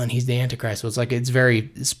 he's the one, he's the Antichrist. So it's like, it's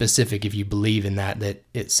very specific if you believe in that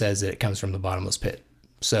it says that it comes from the bottomless pit.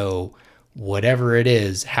 So whatever it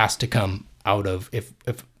is has to come out of, if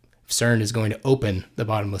CERN is going to open the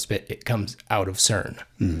bottomless pit, it comes out of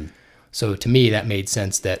CERN. So to me, that made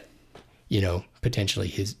sense that, you know, potentially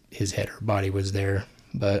his head or body was there.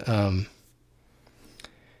 But,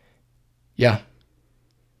 yeah.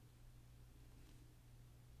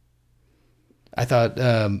 I thought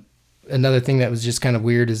another thing that was just kind of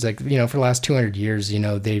weird is like, you know, for the last 200 years, you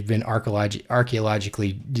know, they've been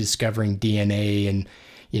archaeologically discovering DNA, and,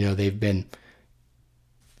 you know, they've been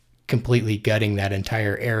completely gutting that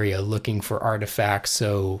entire area looking for artifacts.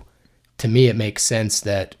 So to me, it makes sense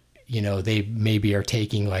that, you know, they maybe are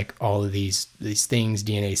taking like all of these things,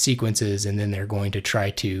 DNA sequences, and then they're going to try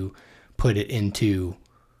to put it into,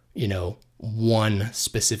 you know, one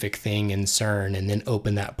specific thing in CERN, and then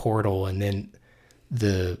open that portal, and then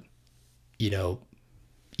the, you know,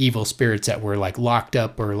 evil spirits that were like locked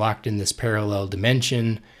up or locked in this parallel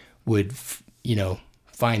dimension would, you know,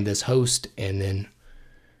 find this host and then,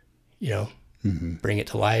 you know, bring it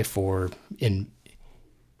to life or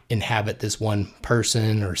inhabit this one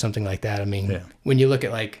person or something like that. I mean, when you look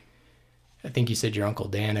at like, I think you said your Uncle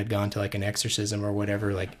Dan had gone to like an exorcism or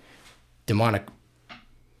whatever, like demonic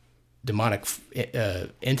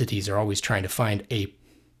entities are always trying to find a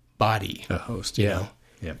body, a host. You know?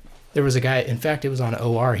 There was a guy, in fact, it was on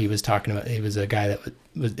OR. He was talking about, he was a guy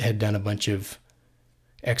that had done a bunch of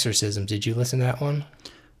exorcisms. Did you listen to that one?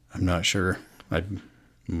 I'm not sure. I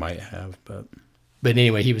might have, but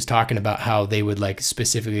anyway, he was talking about how they would like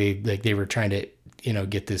specifically, like they were trying to, you know,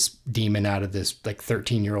 get this demon out of this like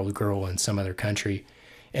 13-year-old girl in some other country.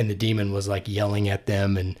 And the demon was like yelling at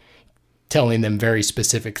them and telling them very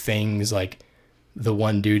specific things, like, the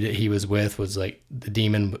one dude that he was with was like the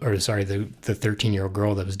demon, or sorry, the 13-year-old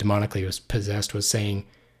girl that was demonically was possessed was saying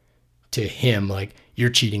to him, like, you're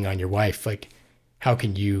cheating on your wife. Like, how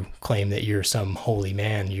can you claim that you're some holy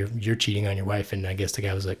man? You're cheating on your wife. And I guess the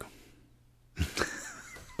guy was like,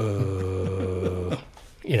 so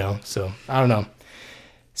I don't know.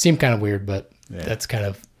 Seemed kind of weird, but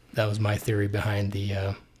that was my theory behind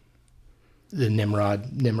the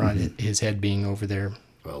Nimrod, his head being over there.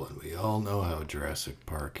 Well, and we all know how Jurassic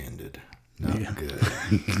Park ended. Not good.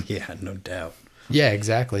 Yeah, no doubt. Yeah,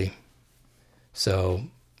 exactly. So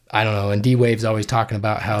I don't know. And D-Wave's always talking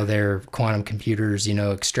about how their quantum computers,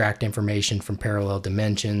 extract information from parallel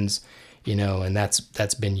dimensions, and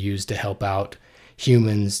that's been used to help out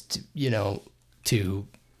humans, to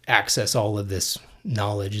access all of this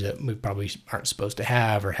knowledge that we probably aren't supposed to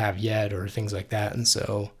have or have yet, or things like that. And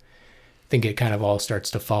so I think it kind of all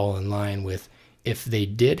starts to fall in line with, if they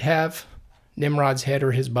did have Nimrod's head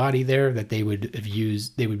or his body there, that they would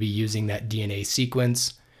be using that DNA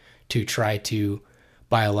sequence to try to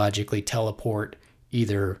biologically teleport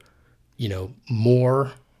either,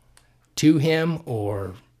 more to him,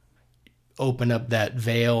 or open up that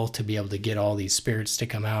veil to be able to get all these spirits to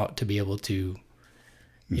come out, to be able to,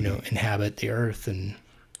 inhabit the earth and,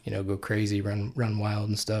 go crazy, run wild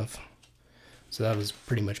and stuff. So that was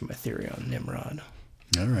pretty much my theory on Nimrod.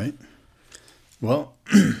 All right. Well,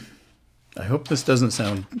 I hope this doesn't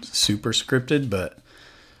sound super scripted, but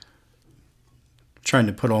trying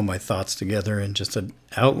to put all my thoughts together in just an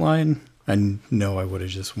outline, I know I would have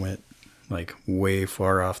just went like way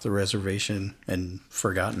far off the reservation and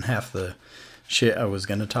forgotten half the shit I was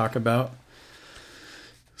going to talk about.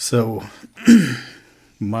 So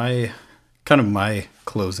my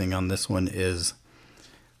closing on this one is,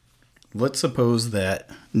 let's suppose that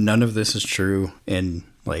none of this is true, and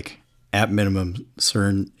like at minimum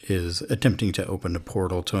CERN is attempting to open a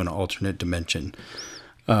portal to an alternate dimension.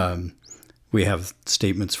 We have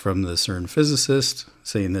statements from the CERN physicist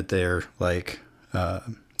saying that they're like,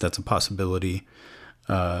 that's a possibility.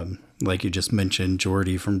 Like you just mentioned,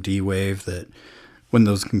 Jordy from D-Wave, that when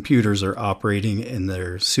those computers are operating in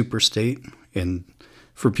their super state, and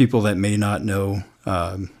for people that may not know,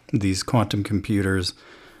 these quantum computers,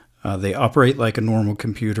 they operate like a normal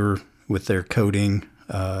computer with their coding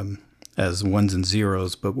as ones and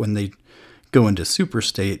zeros, but when they go into super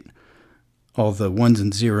state, all the ones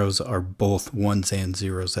and zeros are both ones and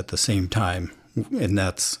zeros at the same time, and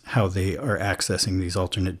that's how they are accessing these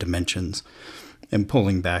alternate dimensions and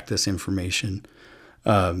pulling back this information.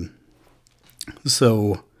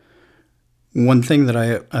 So one thing that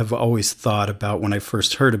I've always thought about when I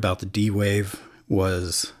first heard about the D-Wave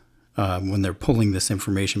was, when they're pulling this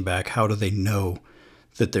information back, how do they know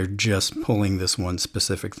that they're just pulling this one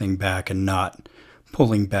specific thing back and not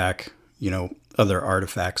pulling back, other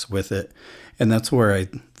artifacts with it? And that's where I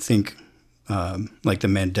think, like the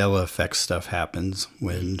Mandela effect stuff happens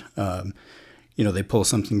when, they pull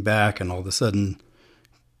something back and all of a sudden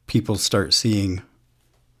people start seeing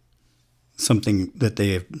something that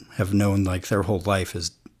they have known like their whole life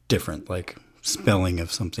is different, like spelling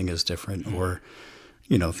of something is different, or,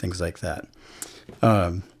 things like that.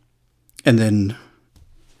 And then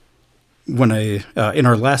when in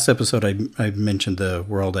our last episode, I mentioned the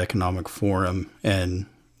World Economic Forum, and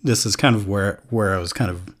this is kind of where I was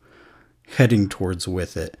kind of heading towards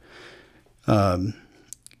with it.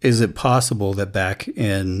 Is it possible that back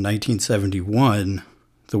in 1971,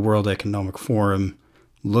 the World Economic Forum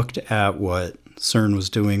looked at what CERN was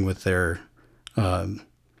doing with their the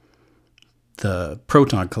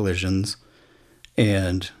proton collisions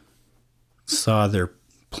and saw their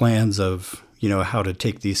plans of, how to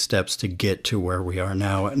take these steps to get to where we are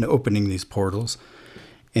now and opening these portals?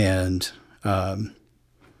 And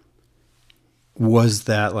was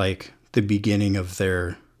that like the beginning of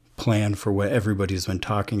their plan for what everybody's been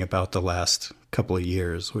talking about the last couple of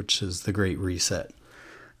years, which is the Great Reset?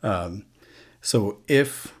 So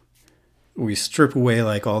if we strip away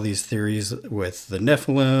like all these theories with the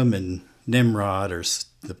Nephilim and Nimrod, or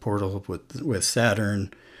the portal with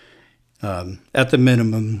Saturn, at the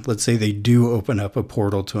minimum, let's say they do open up a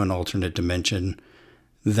portal to an alternate dimension,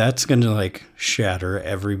 that's going to like shatter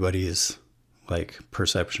everybody's like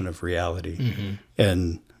perception of reality. Mm-hmm.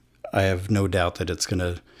 And I have no doubt that it's going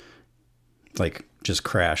to like just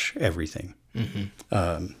crash everything.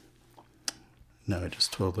 Mm-hmm. No, I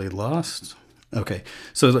just totally lost. Okay.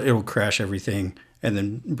 So it'll crash everything and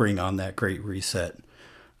then bring on that Great Reset.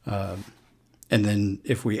 And then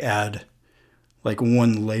if we add like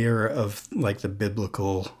one layer of like the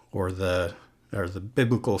biblical or the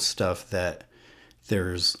biblical stuff that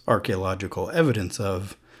there's archaeological evidence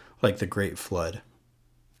of, like the Great Flood.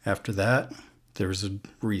 After that, there was a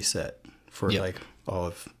reset for like all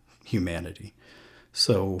of humanity.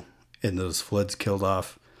 So, and those floods killed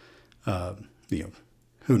off,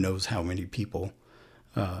 who knows how many people.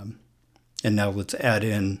 And now let's add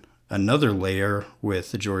in another layer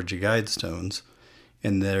with the Georgia Guidestones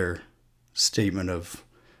and their statement of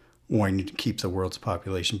wanting to keep the world's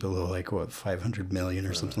population below 500 million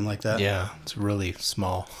or something like that. Yeah, it's really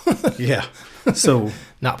small. Yeah. So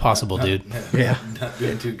not possible, dude. Yeah. Not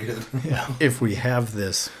doing too good. Yeah. If we have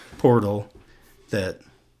this portal that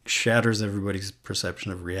shatters everybody's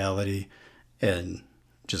perception of reality and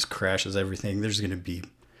just crashes everything, there's going to be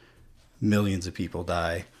millions of people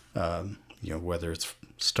die, whether it's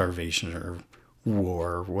starvation or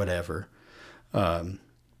war or whatever.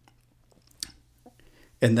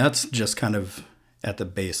 And that's just kind of at the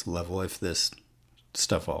base level if this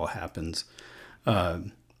stuff all happens.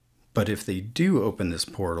 But if they do open this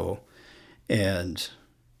portal and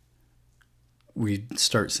we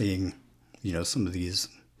start seeing, some of these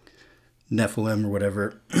Nephilim or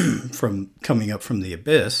whatever from coming up from the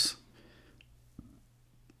abyss,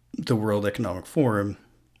 the World Economic Forum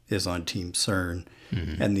is on Team CERN,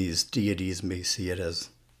 and these deities may see it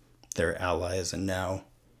as their allies, and now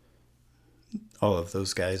all of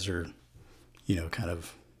those guys are, kind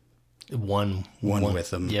of one with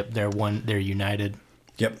them. Yep, they're united.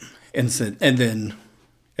 Yep. And then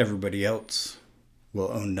everybody else will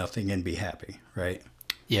own nothing and be happy, right?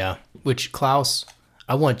 Yeah. Which, Klaus,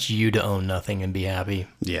 I want you to own nothing and be happy.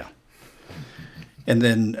 Yeah. And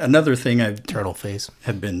then another thing Turtle face.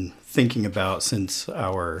 have been thinking about since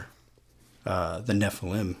our the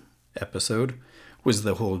Nephilim episode was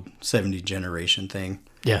the whole 70 generation thing.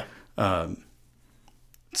 Yeah.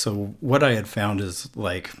 So what I had found is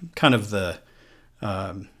kind of the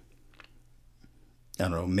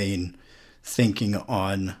main thinking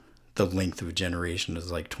on the length of a generation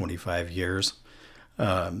is 25 years.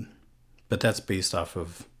 But that's based off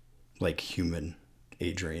of human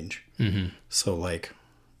age range. Mm-hmm. So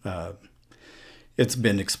it's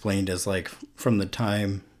been explained as from the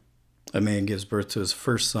time a man gives birth to his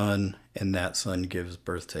first son and that son gives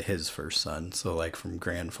birth to his first son. So from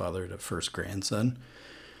grandfather to first grandson.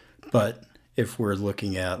 But if we're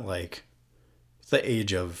looking at the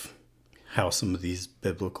age of how some of these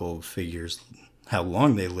biblical figures, how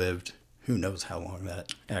long they lived, who knows how long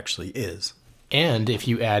that actually is. And if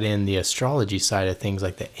you add in the astrology side of things,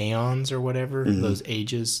 like the aeons or whatever, those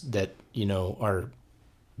ages that, are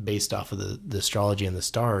based off of the astrology and the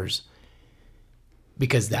stars,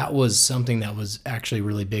 because that was something that was actually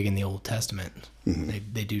really big in the Old Testament.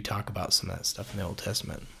 Mm-hmm. They do talk about some of that stuff in the Old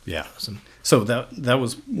Testament. Yeah. So that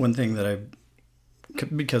was one thing that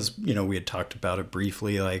because, we had talked about it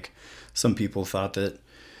briefly, some people thought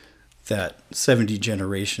that 70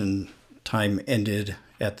 generation time ended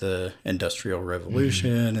at the Industrial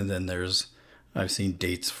Revolution. And then I've seen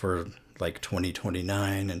dates for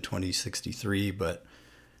 2029 and 2063, but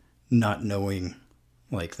not knowing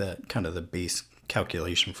that kind of the base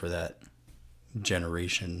calculation for that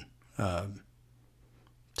generation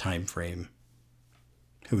time frame.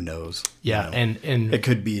 Who knows? Yeah. And it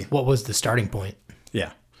could be, what was the starting point?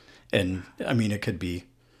 Yeah. And it could be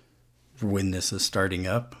when this is starting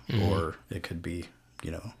up, or it could be,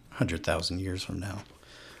 100,000 years from now.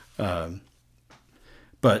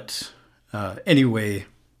 But anyway,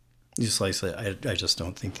 just like I said, I just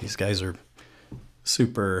don't think these guys are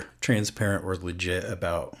super transparent or legit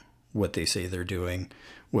about what they say they're doing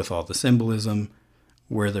with all the symbolism,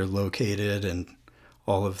 where they're located, and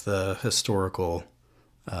all of the historical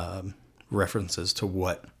references to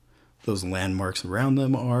what those landmarks around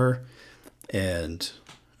them are, and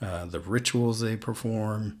the rituals they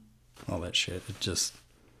perform, all that shit.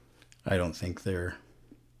 I don't think they're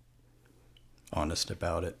honest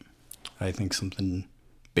about it. I think something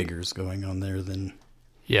bigger is going on there than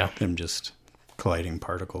them just colliding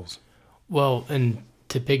particles. Well, and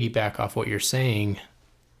to piggyback off what you're saying,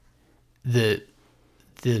 the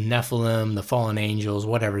Nephilim, the fallen angels,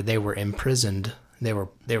 whatever, they were imprisoned. They were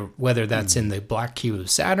whether that's in the black cube of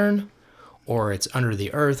Saturn, or it's under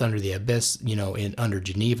the earth, under the abyss, under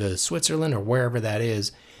Geneva, Switzerland, or wherever that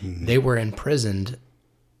is. They were imprisoned,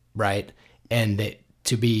 right? And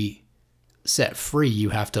to be set free, you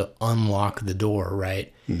have to unlock the door,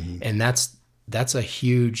 right? Mm-hmm. And that's a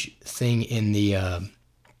huge thing in the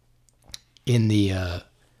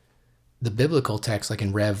biblical text, like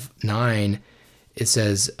in Rev 9, it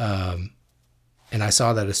says, and I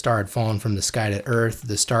saw that a star had fallen from the sky to earth.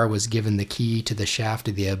 The star was given the key to the shaft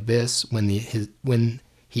of the abyss. When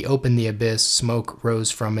he opened the abyss, smoke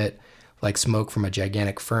rose from it like smoke from a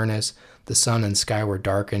gigantic furnace. The sun and sky were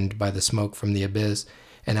darkened by the smoke from the abyss,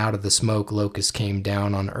 and out of the smoke locusts came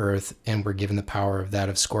down on earth and were given the power of that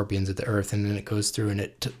of scorpions of the earth. And then it goes through and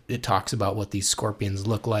it talks about what these scorpions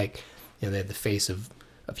look like. You know, they have the face of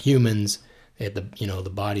humans. They had the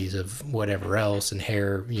bodies of whatever else, and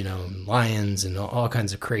hair, and lions and all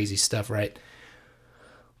kinds of crazy stuff, right?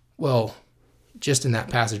 Well, just in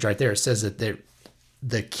that passage right there, it says that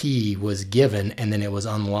the key was given and then it was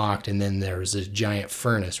unlocked, and then there was a giant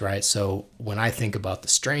furnace, right? So when I think about the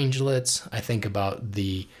strangelets, I think about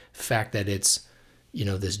the fact that it's,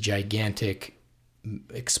 this gigantic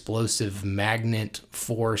explosive magnet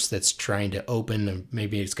force that's trying to open, and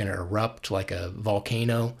maybe it's going to erupt like a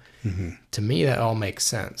volcano. Mm-hmm. To me, that all makes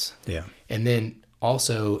sense. Yeah. And then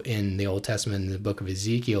also in the Old Testament, in the book of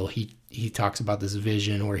Ezekiel, he talks about this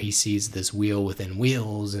vision where he sees this wheel within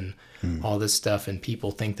wheels and all this stuff, and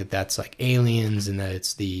people think that that's like aliens and that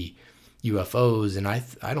it's the UFOs, and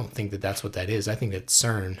I don't think that that's what that is. I think that's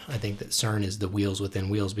CERN. I think that CERN is the wheels within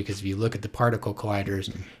wheels, because if you look at the particle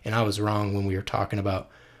colliders, and I was wrong when we were talking about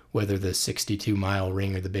whether the 62-mile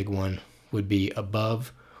ring or the big one would be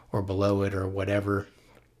above or below it or whatever.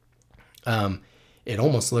 It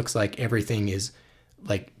almost looks like everything is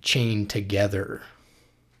like chained together,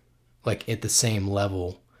 like at the same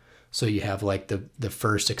level. So you have like the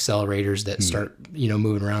first accelerators that start,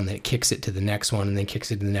 moving around, then it kicks it to the next one, and then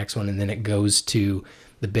kicks it to the next one, and then it goes to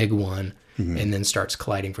the big one, and then starts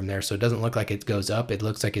colliding from there. So it doesn't look like it goes up. It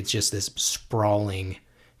looks like it's just this sprawling,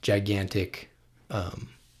 gigantic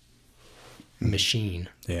machine,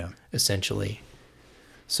 essentially.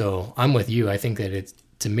 So I'm with you. I think that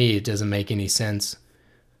to me, it doesn't make any sense.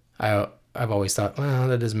 I've always thought, well,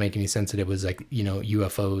 that doesn't make any sense that it was like,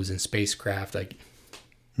 UFOs and spacecraft, like,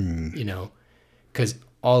 because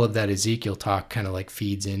all of that Ezekiel talk kind of like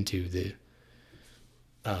feeds into the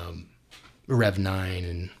Rev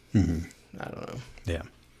 9 and I don't know. Yeah.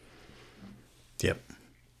 Yep.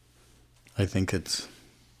 I think it's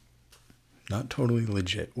not totally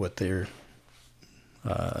legit what they're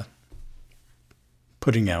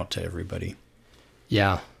putting out to everybody.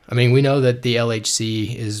 Yeah. I mean, we know that the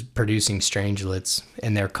LHC is producing strangelets,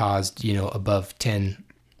 and they're caused, above 10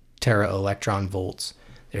 tera electron volts.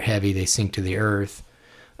 They're heavy. They sink to the earth.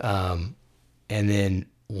 And then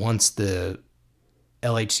once the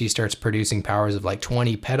LHC starts producing powers of like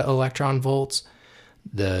 20 peta electron volts,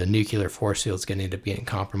 the nuclear force field is going to end up getting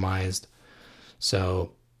compromised.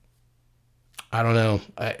 So I don't know.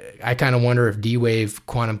 I kind of wonder if D-Wave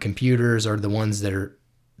quantum computers are the ones that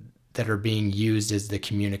are being used as the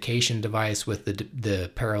communication device with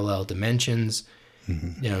the parallel dimensions,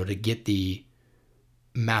 to get the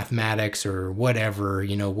mathematics or whatever,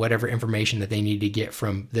 whatever information that they need to get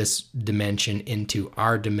from this dimension into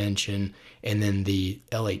our dimension. And then the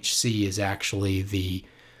LHC is actually the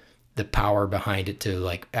power behind it to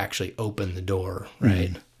like actually open the door.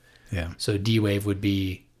 Right. Yeah. So D-Wave would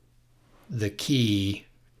be the key,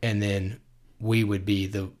 and then we would be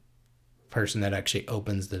the person that actually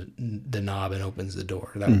opens the knob and opens the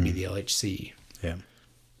door. That would be the LHC. Yeah.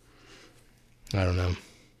 I don't know.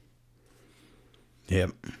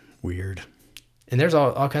 Yep. Weird. And there's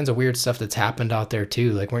all kinds of weird stuff that's happened out there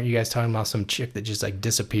too. Like, weren't you guys talking about some chick that just like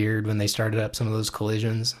disappeared when they started up some of those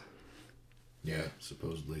collisions? Yeah,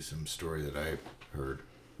 supposedly some story that I heard.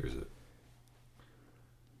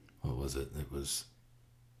 What was it?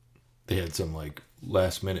 They had some like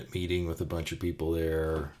last minute meeting with a bunch of people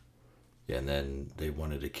there. And then they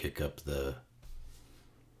wanted to kick up the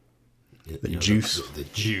juice. The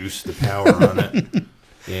juice, the power on it.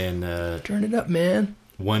 And turn it up, man.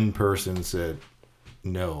 One person said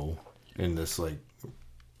no in this like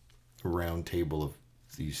round table of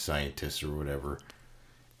these scientists or whatever.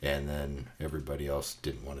 And then everybody else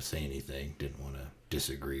didn't want to say anything, didn't want to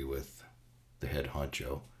disagree with the head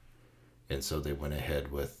honcho. And so they went ahead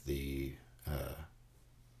with the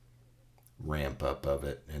ramp up of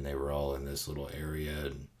it, and they were all in this little area,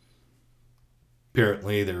 and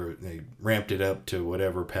apparently they ramped it up to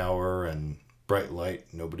whatever power and bright light,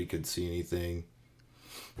 nobody could see anything.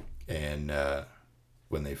 And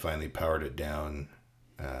when they finally powered it down,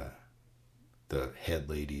 the head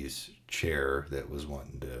lady's chair that was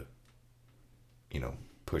wanting to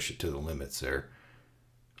push it to the limits there,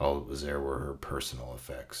 all that was there were her personal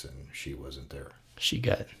effects, and she wasn't there. She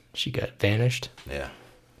got vanished. Yeah.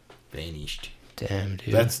 Vanished. Damn,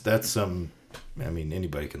 dude. That's some. I mean,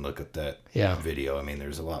 anybody can look at that video. I mean,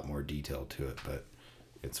 there's a lot more detail to it, but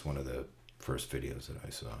it's one of the first videos that I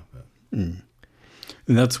saw. But. And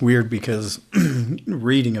that's weird because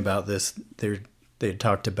reading about this, they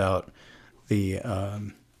talked about the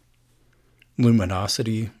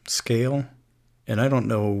luminosity scale, And I don't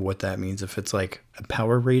know what that means, if it's like a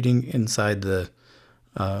power rating inside the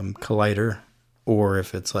collider, or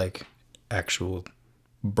if it's like actual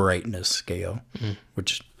brightness scale,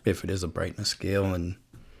 which if it is a brightness scale, and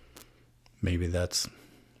maybe that's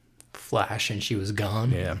flash and she was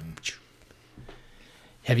gone. Yeah.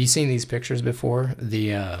 Have you seen these pictures before?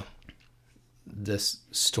 This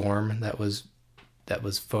storm that was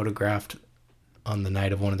photographed on the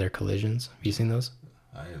night of one of their collisions. Have you seen those?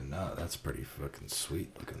 I have not. That's pretty fucking sweet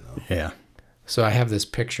looking though. Yeah. So I have this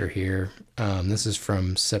picture here. This is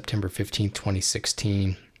from September 15th,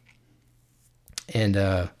 2016.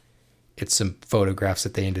 And it's some photographs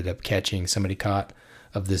that they ended up catching. Somebody caught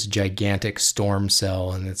of this gigantic storm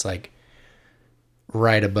cell, and it's like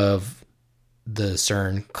right above the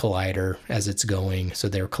CERN collider as it's going. So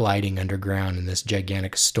they're colliding underground, and this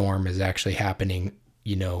gigantic storm is actually happening,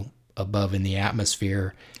 above in the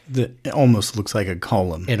atmosphere. It almost looks like a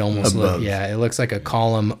column. It almost it looks like a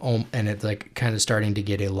column, and it's like kind of starting to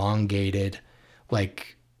get elongated,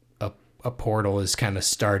 like a portal is kind of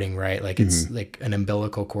starting, right? Like it's like an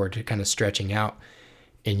umbilical cord kind of stretching out.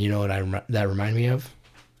 And you know what that reminded me of?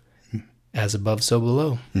 As Above, So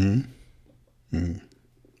Below. Not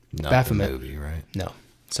Baphomet. the movie, right? No.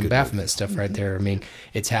 Some Good Baphomet movie. stuff right there. I mean,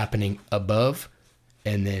 it's happening above,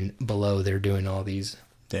 and then below they're doing all these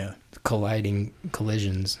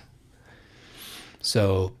collisions.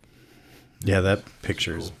 So yeah, that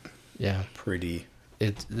picture is pretty.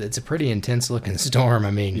 It's a pretty intense looking storm.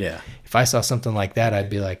 I mean, if I saw something like that, I'd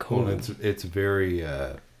be like, oh. Well, it's very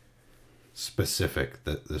specific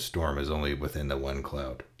that the storm is only within the one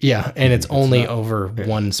cloud. Yeah, and it's only over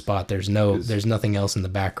one spot. There's nothing else in the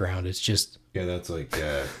background. It's just that's like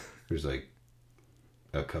there's like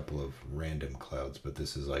a couple of random clouds, but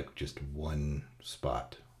this is like just one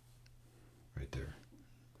spot right there.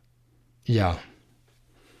 Yeah.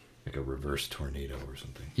 Like a reverse tornado or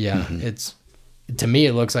something. Yeah, it's, to me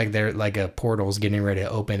it looks like they're like a portal's getting ready to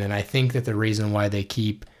open, and I think that the reason why they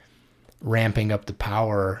keep ramping up the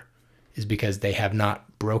power is because they have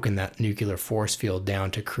not broken that nuclear force field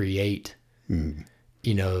down to create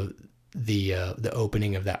the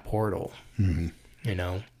opening of that portal.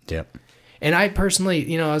 Yep. And I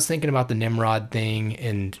personally, I was thinking about the Nimrod thing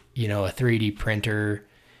and, a 3D printer,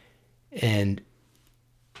 and,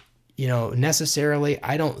 necessarily,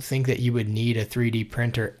 I don't think that you would need a 3D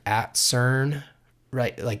printer at CERN,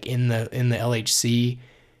 right? Like in the LHC,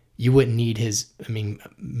 you wouldn't need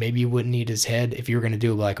maybe you wouldn't need his head if you were going to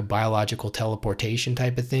do like a biological teleportation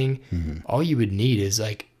type of thing. All you would need is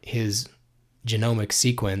like his genomic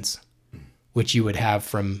sequence, which you would have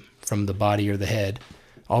from the body or the head.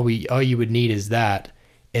 All you would need is that,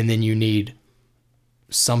 and then you need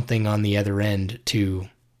something on the other end to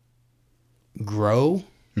grow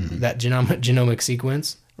that genomic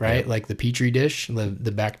sequence, right? Like the petri dish,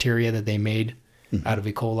 the bacteria that they made out of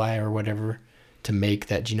E. coli or whatever to make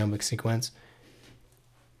that genomic sequence.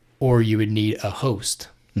 Or you would need a host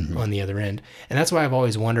on the other end, and that's why I've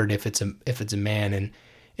always wondered if it's a man.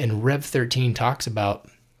 And Rev 13 talks about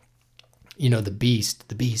the beast,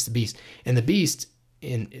 and the beast,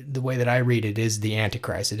 in the way that I read it, is the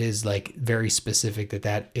Antichrist. It is like very specific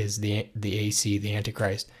that is the AC, the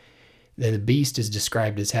Antichrist. Then the beast is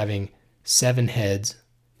described as having 7 heads,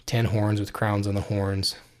 10 horns with crowns on the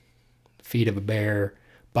horns, feet of a bear,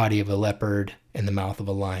 body of a leopard, and the mouth of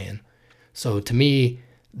a lion. So to me,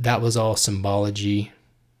 that was all symbology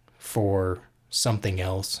for something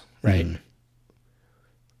else, right?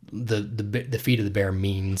 The feet of the bear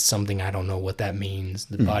means something. I don't know what that means.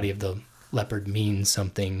 The body of the leopard means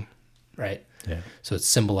something, right? Yeah. So it's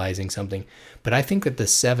symbolizing something. But I think that the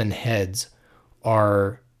 7 heads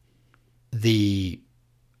are the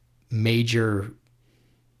major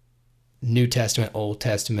New Testament, Old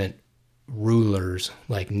Testament rulers,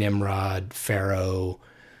 like Nimrod, Pharaoh,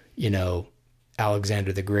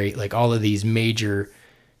 Alexander the Great, like all of these major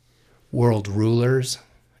world rulers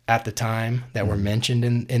at the time that were mentioned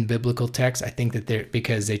in biblical texts. I think that they're,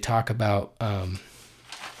 because they talk about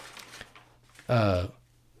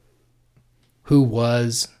who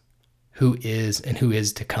was, who is, and who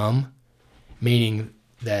is to come, meaning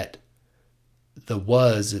that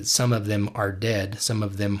some of them are dead, some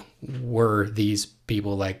of them were these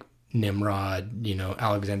people like Nimrod,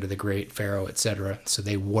 Alexander the Great, Pharaoh, etc. So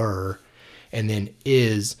they were, and then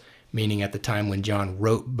is, meaning at the time when John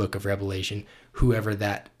wrote Book of Revelation, whoever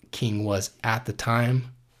that king was at the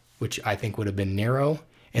time, which I think would have been Nero,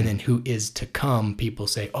 and then who is to come, people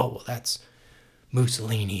say, oh, well, that's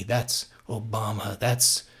Mussolini, that's Obama,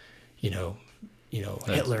 that's,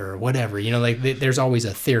 Hitler or whatever, there's always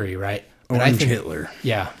a theory, right? But Orange I think Hitler.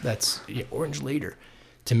 Yeah, that's Orange Leader.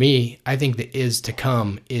 to me, I think the is to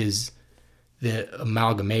come is the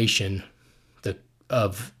amalgamation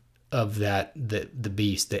of the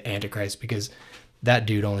beast, the Antichrist, because that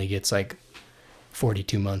dude only gets like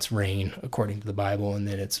 42 months reign according to the Bible, and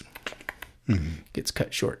then it's gets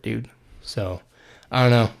cut short, dude. So I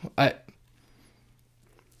don't know.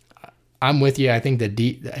 I'm with you. I think that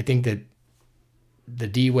the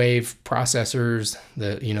D-Wave processors,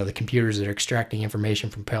 the computers that are extracting information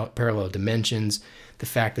from parallel dimensions, the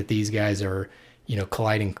fact that these guys are,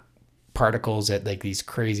 colliding particles at like these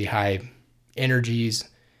crazy high energies,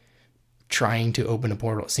 trying to open a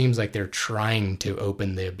portal. It seems like they're trying to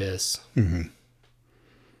open the abyss. Mm-hmm.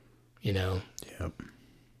 Yep.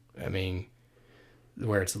 I mean,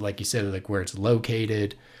 where it's, like you said, like where it's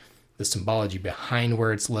located, the symbology behind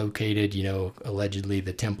where it's located, allegedly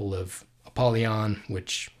the temple of Apollyon,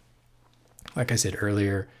 which, like I said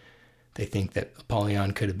earlier, they think that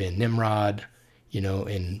Apollyon could have been Nimrod,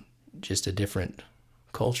 in just a different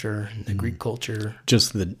culture, the Greek culture.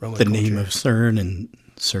 Just the name of CERN and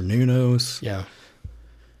Cernunos. Yeah.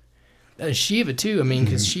 Shiva too. I mean,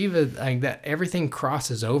 because Shiva, like that, everything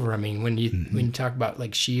crosses over. I mean, when you talk about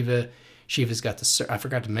like Shiva's got I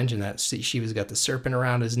forgot to mention that Shiva's got the serpent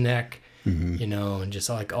around his neck, and just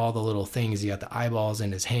like all the little things. He got the eyeballs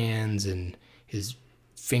in his hands and his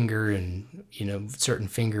finger, and certain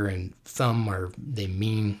finger and thumb they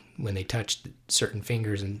mean when they touch certain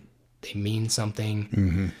fingers, and they mean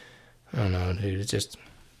something. I don't know, dude. It's just,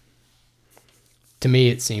 to me,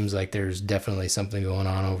 it seems like there's definitely something going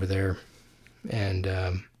on over there, and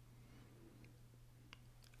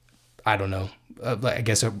I don't know. I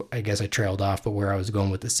guess I trailed off, but where I was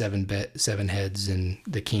going with the seven heads and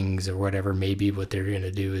the kings or whatever, maybe what they're going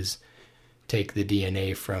to do is take the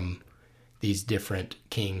DNA from these different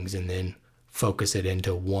kings and then focus it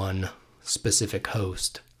into one specific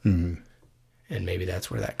host. Mm-hmm. And maybe that's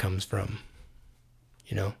where that comes from,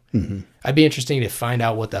 I'd be interested to find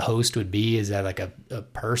out what the host would be. Is that like a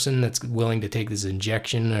person that's willing to take this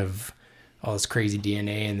injection of all this crazy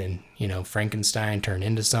DNA and then, Frankenstein turn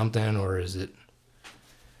into something, or is it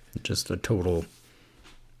just a total,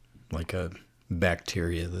 like a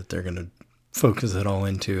bacteria that they're going to focus it all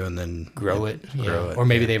into and then grow it? Or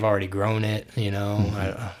maybe they've already grown it, Kind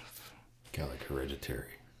of like Hereditary.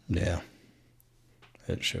 Yeah.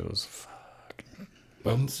 It shows.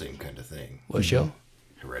 But the same kind of thing. What show?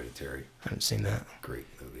 Hereditary. I haven't seen that. Great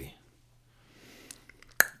movie.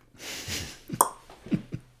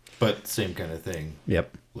 But same kind of thing.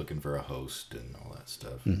 Yep. Looking for a host and all that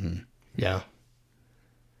stuff. Mm-hmm. Yeah.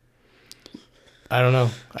 I don't know.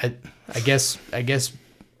 I guess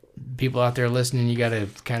people out there listening, you got to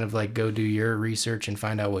kind of like go do your research and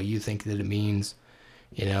find out what you think that it means.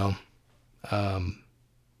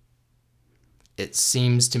 It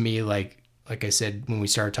seems to me like I said, when we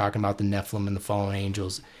started talking about the Nephilim and the fallen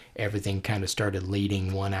angels, everything kind of started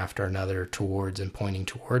leading one after another towards and pointing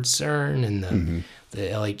towards CERN and the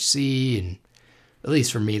LHC, and at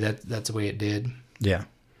least for me, that's the way it did. Yeah,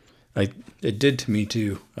 it did to me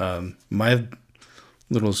too. My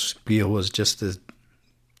little spiel was just to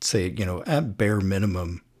say, at bare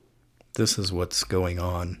minimum, this is what's going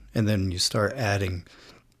on, and then you start adding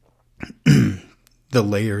the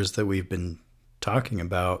layers that we've been talking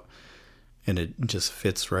about, and it just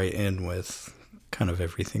fits right in with kind of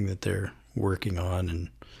everything that they're working on, and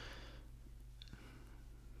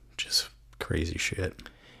just crazy shit.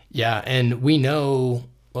 Yeah, and we know,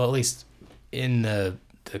 well, at least in the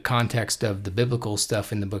context of the biblical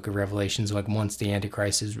stuff in the book of Revelations, like once the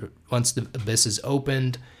abyss is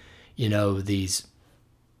opened, these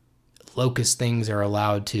locust things are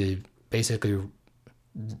allowed to basically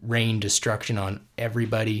rain destruction on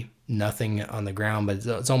everybody, nothing on the ground, but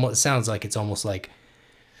it sounds like it's almost like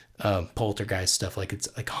poltergeist stuff, like it's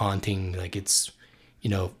like haunting, like it's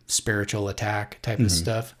spiritual attack type of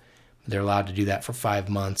stuff. They're allowed to do that for 5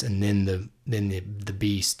 months, and then the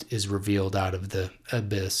beast is revealed out of the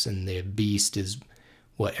abyss, and the beast is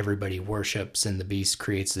what everybody worships, and the beast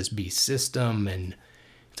creates this beast system, and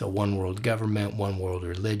it's a one world government, one world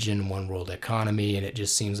religion, one world economy, and it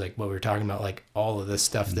just seems like what we were talking about, like all of this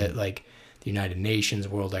stuff that like the United Nations,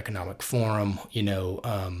 World Economic Forum,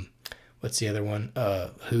 what's the other one?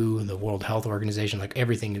 WHO, the World Health Organization, like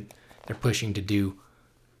everything they're pushing to do.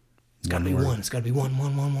 It's got to be one. It's got to be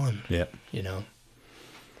one. Yeah.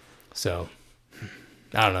 So,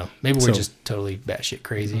 I don't know. Maybe we're just totally batshit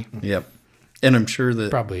crazy. Yep. And I'm sure that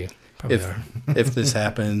probably are. if this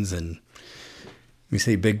happens and we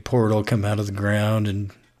see big portal come out of the ground and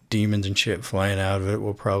demons and shit flying out of it,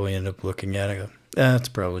 we'll probably end up looking at it and go, that's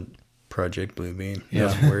probably Project Bluebeam. Yeah.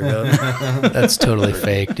 Nothing to worry about. That's totally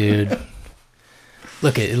fake, dude.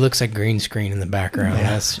 Look, it looks like green screen in the background.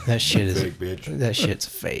 Yeah. That shit is Fake, bitch. That shit's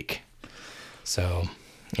fake. So,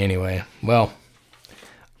 anyway, well,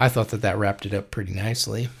 I thought that wrapped it up pretty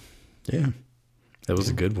nicely. Yeah, that was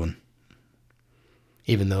a good one.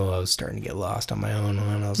 Even though I was starting to get lost on my own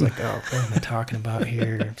one, I was like, "Oh, what am I talking about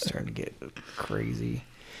here?" I'm starting to get crazy.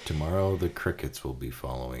 Tomorrow, the crickets will be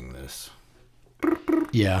following this.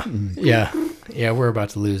 Yeah. We're about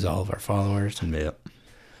to lose all of our followers. Yep.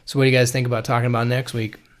 So, what do you guys think about talking about next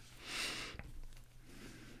week?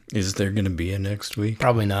 Is there going to be a next week?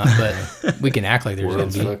 Probably not, but we can act like there's going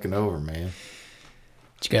World's to be. fucking over, man.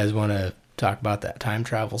 Do you guys want to talk about that time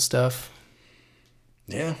travel stuff?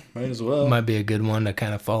 Yeah, might as well. Might be a good one to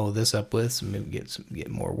kind of follow this up with, so maybe get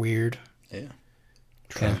more weird. Yeah.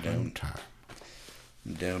 Okay.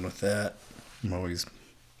 I'm down with that. I'm always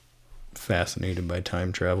fascinated by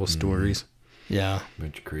time travel stories. Yeah.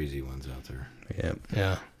 Bunch of crazy ones out there. Yep.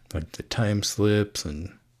 Yeah. Like the time slips,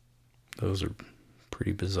 and those are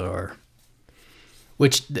pretty bizarre.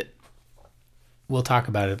 Which we'll talk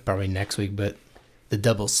about it probably next week, but the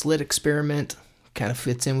double slit experiment kind of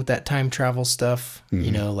fits in with that time travel stuff. Mm-hmm.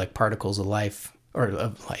 You know, like particles of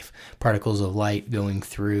particles of light going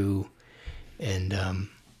through, and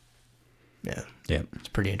yeah, it's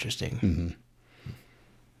pretty interesting.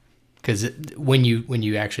 Because when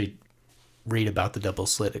you actually read about the double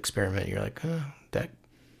slit experiment, you're like, oh, that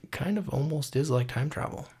kind of almost is like time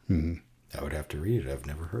travel. I would have to read it. I've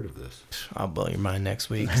never heard of this. I'll blow your mind next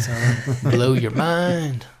week, son. Blow your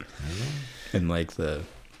mind. And like the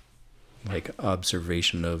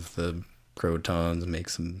observation of the protons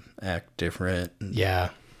makes them act different. Yeah.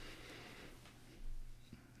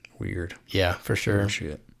 Weird. Yeah, for sure.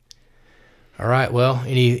 Shit. All right. Well,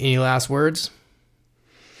 any last words?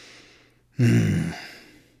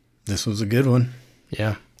 This was a good one.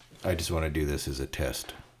 Yeah. I just want to do this as a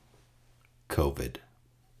test. COVID.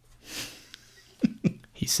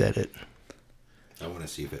 He said it. I want to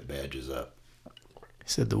see if it badges up. He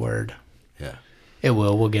said the word. Yeah. It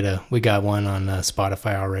will. We got one on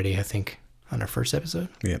Spotify already, I think, on our first episode.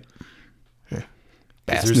 Yep.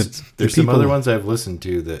 There's The some people- other ones I've listened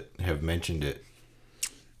to that have mentioned it.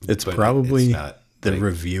 It's but probably it's not, the like-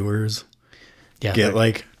 reviewers Yeah. get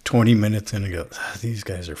like 20 minutes in and go, these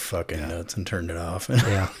guys are fucking nuts, and turned it off.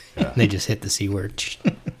 Yeah. They just hit the C word.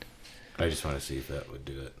 I just want to see if that would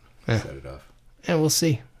do it. Yeah. Set it off. And we'll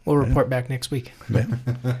see. We'll report back next week.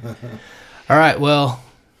 All right. Well,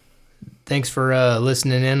 thanks for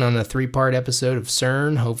listening in on a 3-part episode of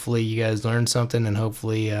CERN. Hopefully you guys learned something, and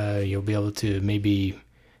hopefully you'll be able to maybe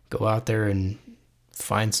go out there and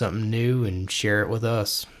find something new and share it with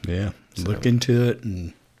us. Yeah. Look into it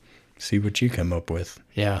and see what you come up with.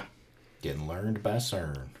 Yeah. Getting learned by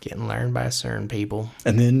CERN. Getting learned by CERN, people.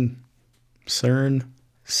 And then CERN,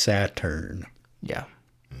 Saturn. Yeah.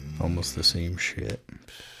 Almost the same shit.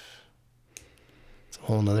 It's a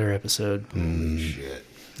whole nother episode. Shit.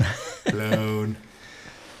 Blown.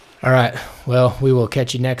 All right. Well, we will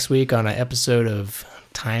catch you next week on an episode of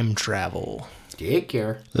Time Travel. Take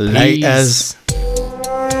care. Light Peace. as